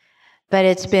journey. But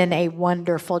it's been a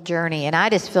wonderful journey. And I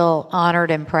just feel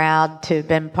honored and proud to have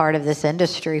been part of this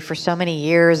industry for so many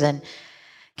years. And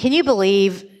can you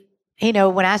believe, you know,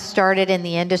 when I started in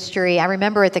the industry, I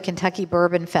remember at the Kentucky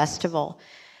Bourbon Festival,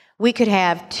 we could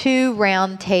have 2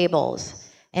 round tables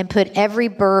and put every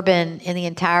bourbon in the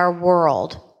entire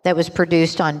world that was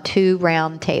produced on 2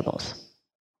 round tables.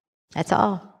 That's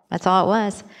all. That's all it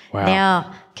was. Wow.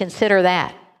 Now, consider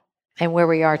that and where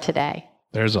we are today.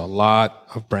 There's a lot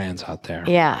of brands out there.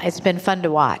 Yeah, it's been fun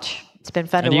to watch. It's been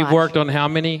fun to watch. And you've worked on how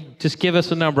many? Just give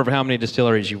us a number of how many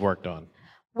distilleries you've worked on.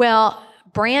 Well,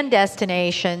 brand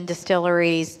destination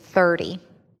distilleries, 30.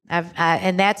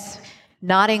 And that's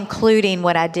not including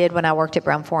what I did when I worked at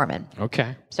Brown-Forman.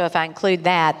 Okay. So if I include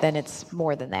that, then it's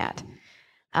more than that.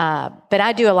 But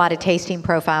I do a lot of tasting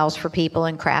profiles for people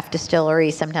in craft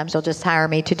distilleries. Sometimes they'll just hire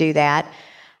me to do that.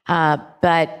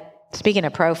 But speaking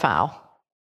of profile,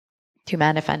 do you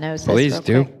mind if I nose this? Please real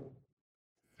do. quick?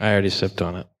 I already sipped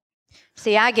on it.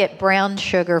 See, I get brown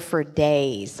sugar for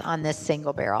days on this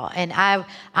single barrel. And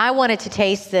I wanted to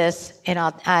taste this, and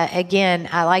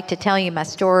I like to tell you my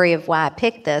story of why I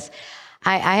picked this.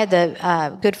 I had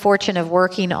the good fortune of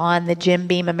working on the Jim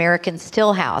Beam American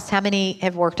Stillhouse. How many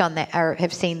have worked on that or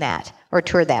have seen that or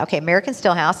toured that? Okay, American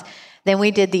Stillhouse. Then we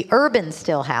did the Urban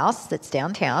Stillhouse that's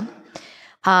downtown.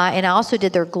 And I also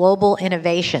did their Global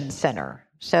Innovation Center.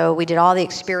 So we did all the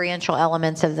experiential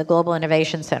elements of the Global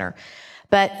Innovation Center.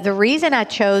 But the reason I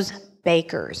chose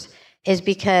Baker's is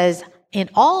because in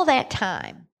all that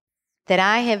time that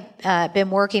I have been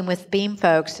working with Beam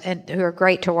folks, and who are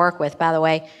great to work with, by the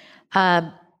way,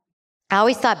 I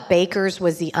always thought Baker's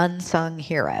was the unsung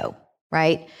hero,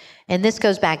 right? And this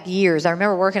goes back years. I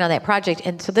remember working on that project.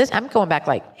 And so I'm going back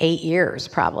like 8 years,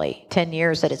 probably 10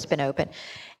 years that it's been open.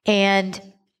 And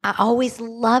I always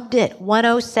loved it.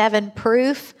 107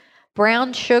 proof,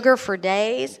 brown sugar for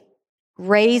days,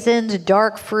 raisins,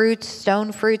 dark fruits,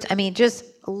 stone fruits. I mean, just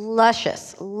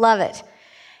luscious. Love it.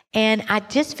 And I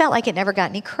just felt like it never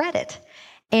got any credit.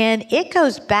 And it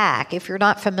goes back, if you're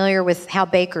not familiar with how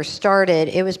Baker started,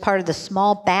 it was part of the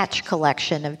small batch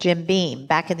collection of Jim Beam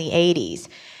back in the 80s.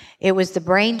 It was the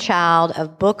brainchild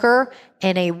of Booker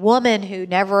and a woman who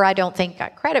never, I don't think,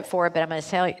 got credit for it, but I'm going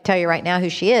to tell you right now who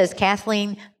she is,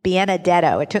 Kathleen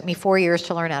Benedetto. It took me 4 years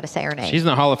to learn how to say her name. She's in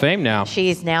the Hall of Fame now.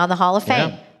 She's now in the Hall of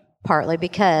Fame, partly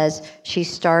because she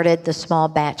started the small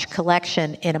batch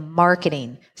collection in a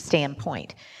marketing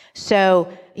standpoint.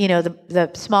 So,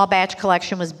 the small batch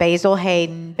collection was Basil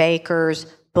Hayden, Baker's,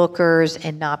 Booker's,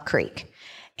 and Knob Creek.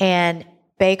 And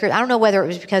Baker, I don't know whether it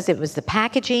was because it was the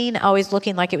packaging, always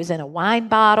looking like it was in a wine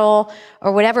bottle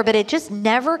or whatever, but it just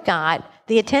never got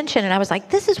the attention. And I was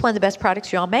like, this is one of the best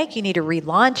products you all make. You need to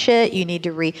relaunch it. You need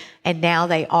to and now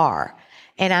they are.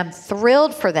 And I'm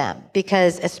thrilled for them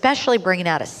because especially bringing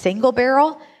out a single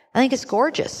barrel, I think it's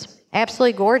gorgeous.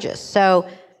 Absolutely gorgeous. So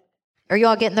are you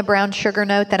all getting the brown sugar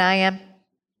note that I am?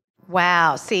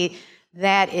 Wow. See,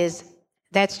 that's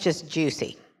just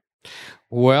juicy.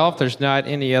 Well, if there's not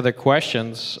any other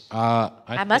questions,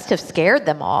 I must have scared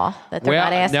them all that they're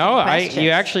not asking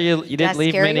questions. You didn't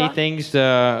leave many things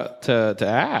to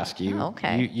ask.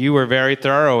 You were very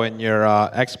thorough in your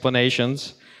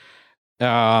explanations.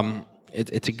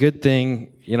 It's a good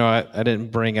thing, I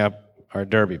didn't bring up our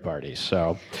Derby parties.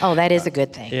 So. Oh, that is a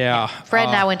good thing. Yeah. Fred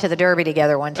and I went to the Derby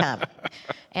together one time,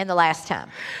 and the last time.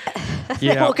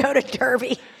 Yeah. We'll go to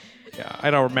Derby. Yeah,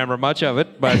 I don't remember much of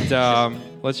it, but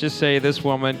let's just say this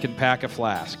woman can pack a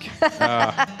flask.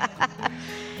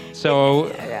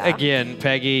 Again,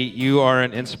 Peggy, you are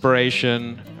an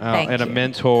inspiration and a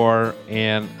mentor,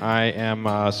 and I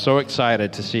am so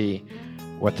excited to see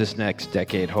what this next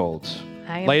decade holds.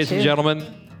 Ladies and gentlemen,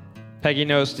 Peggy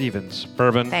Noe Stevens,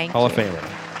 Bourbon Hall of Famer.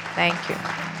 Thank you.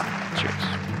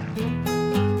 Cheers.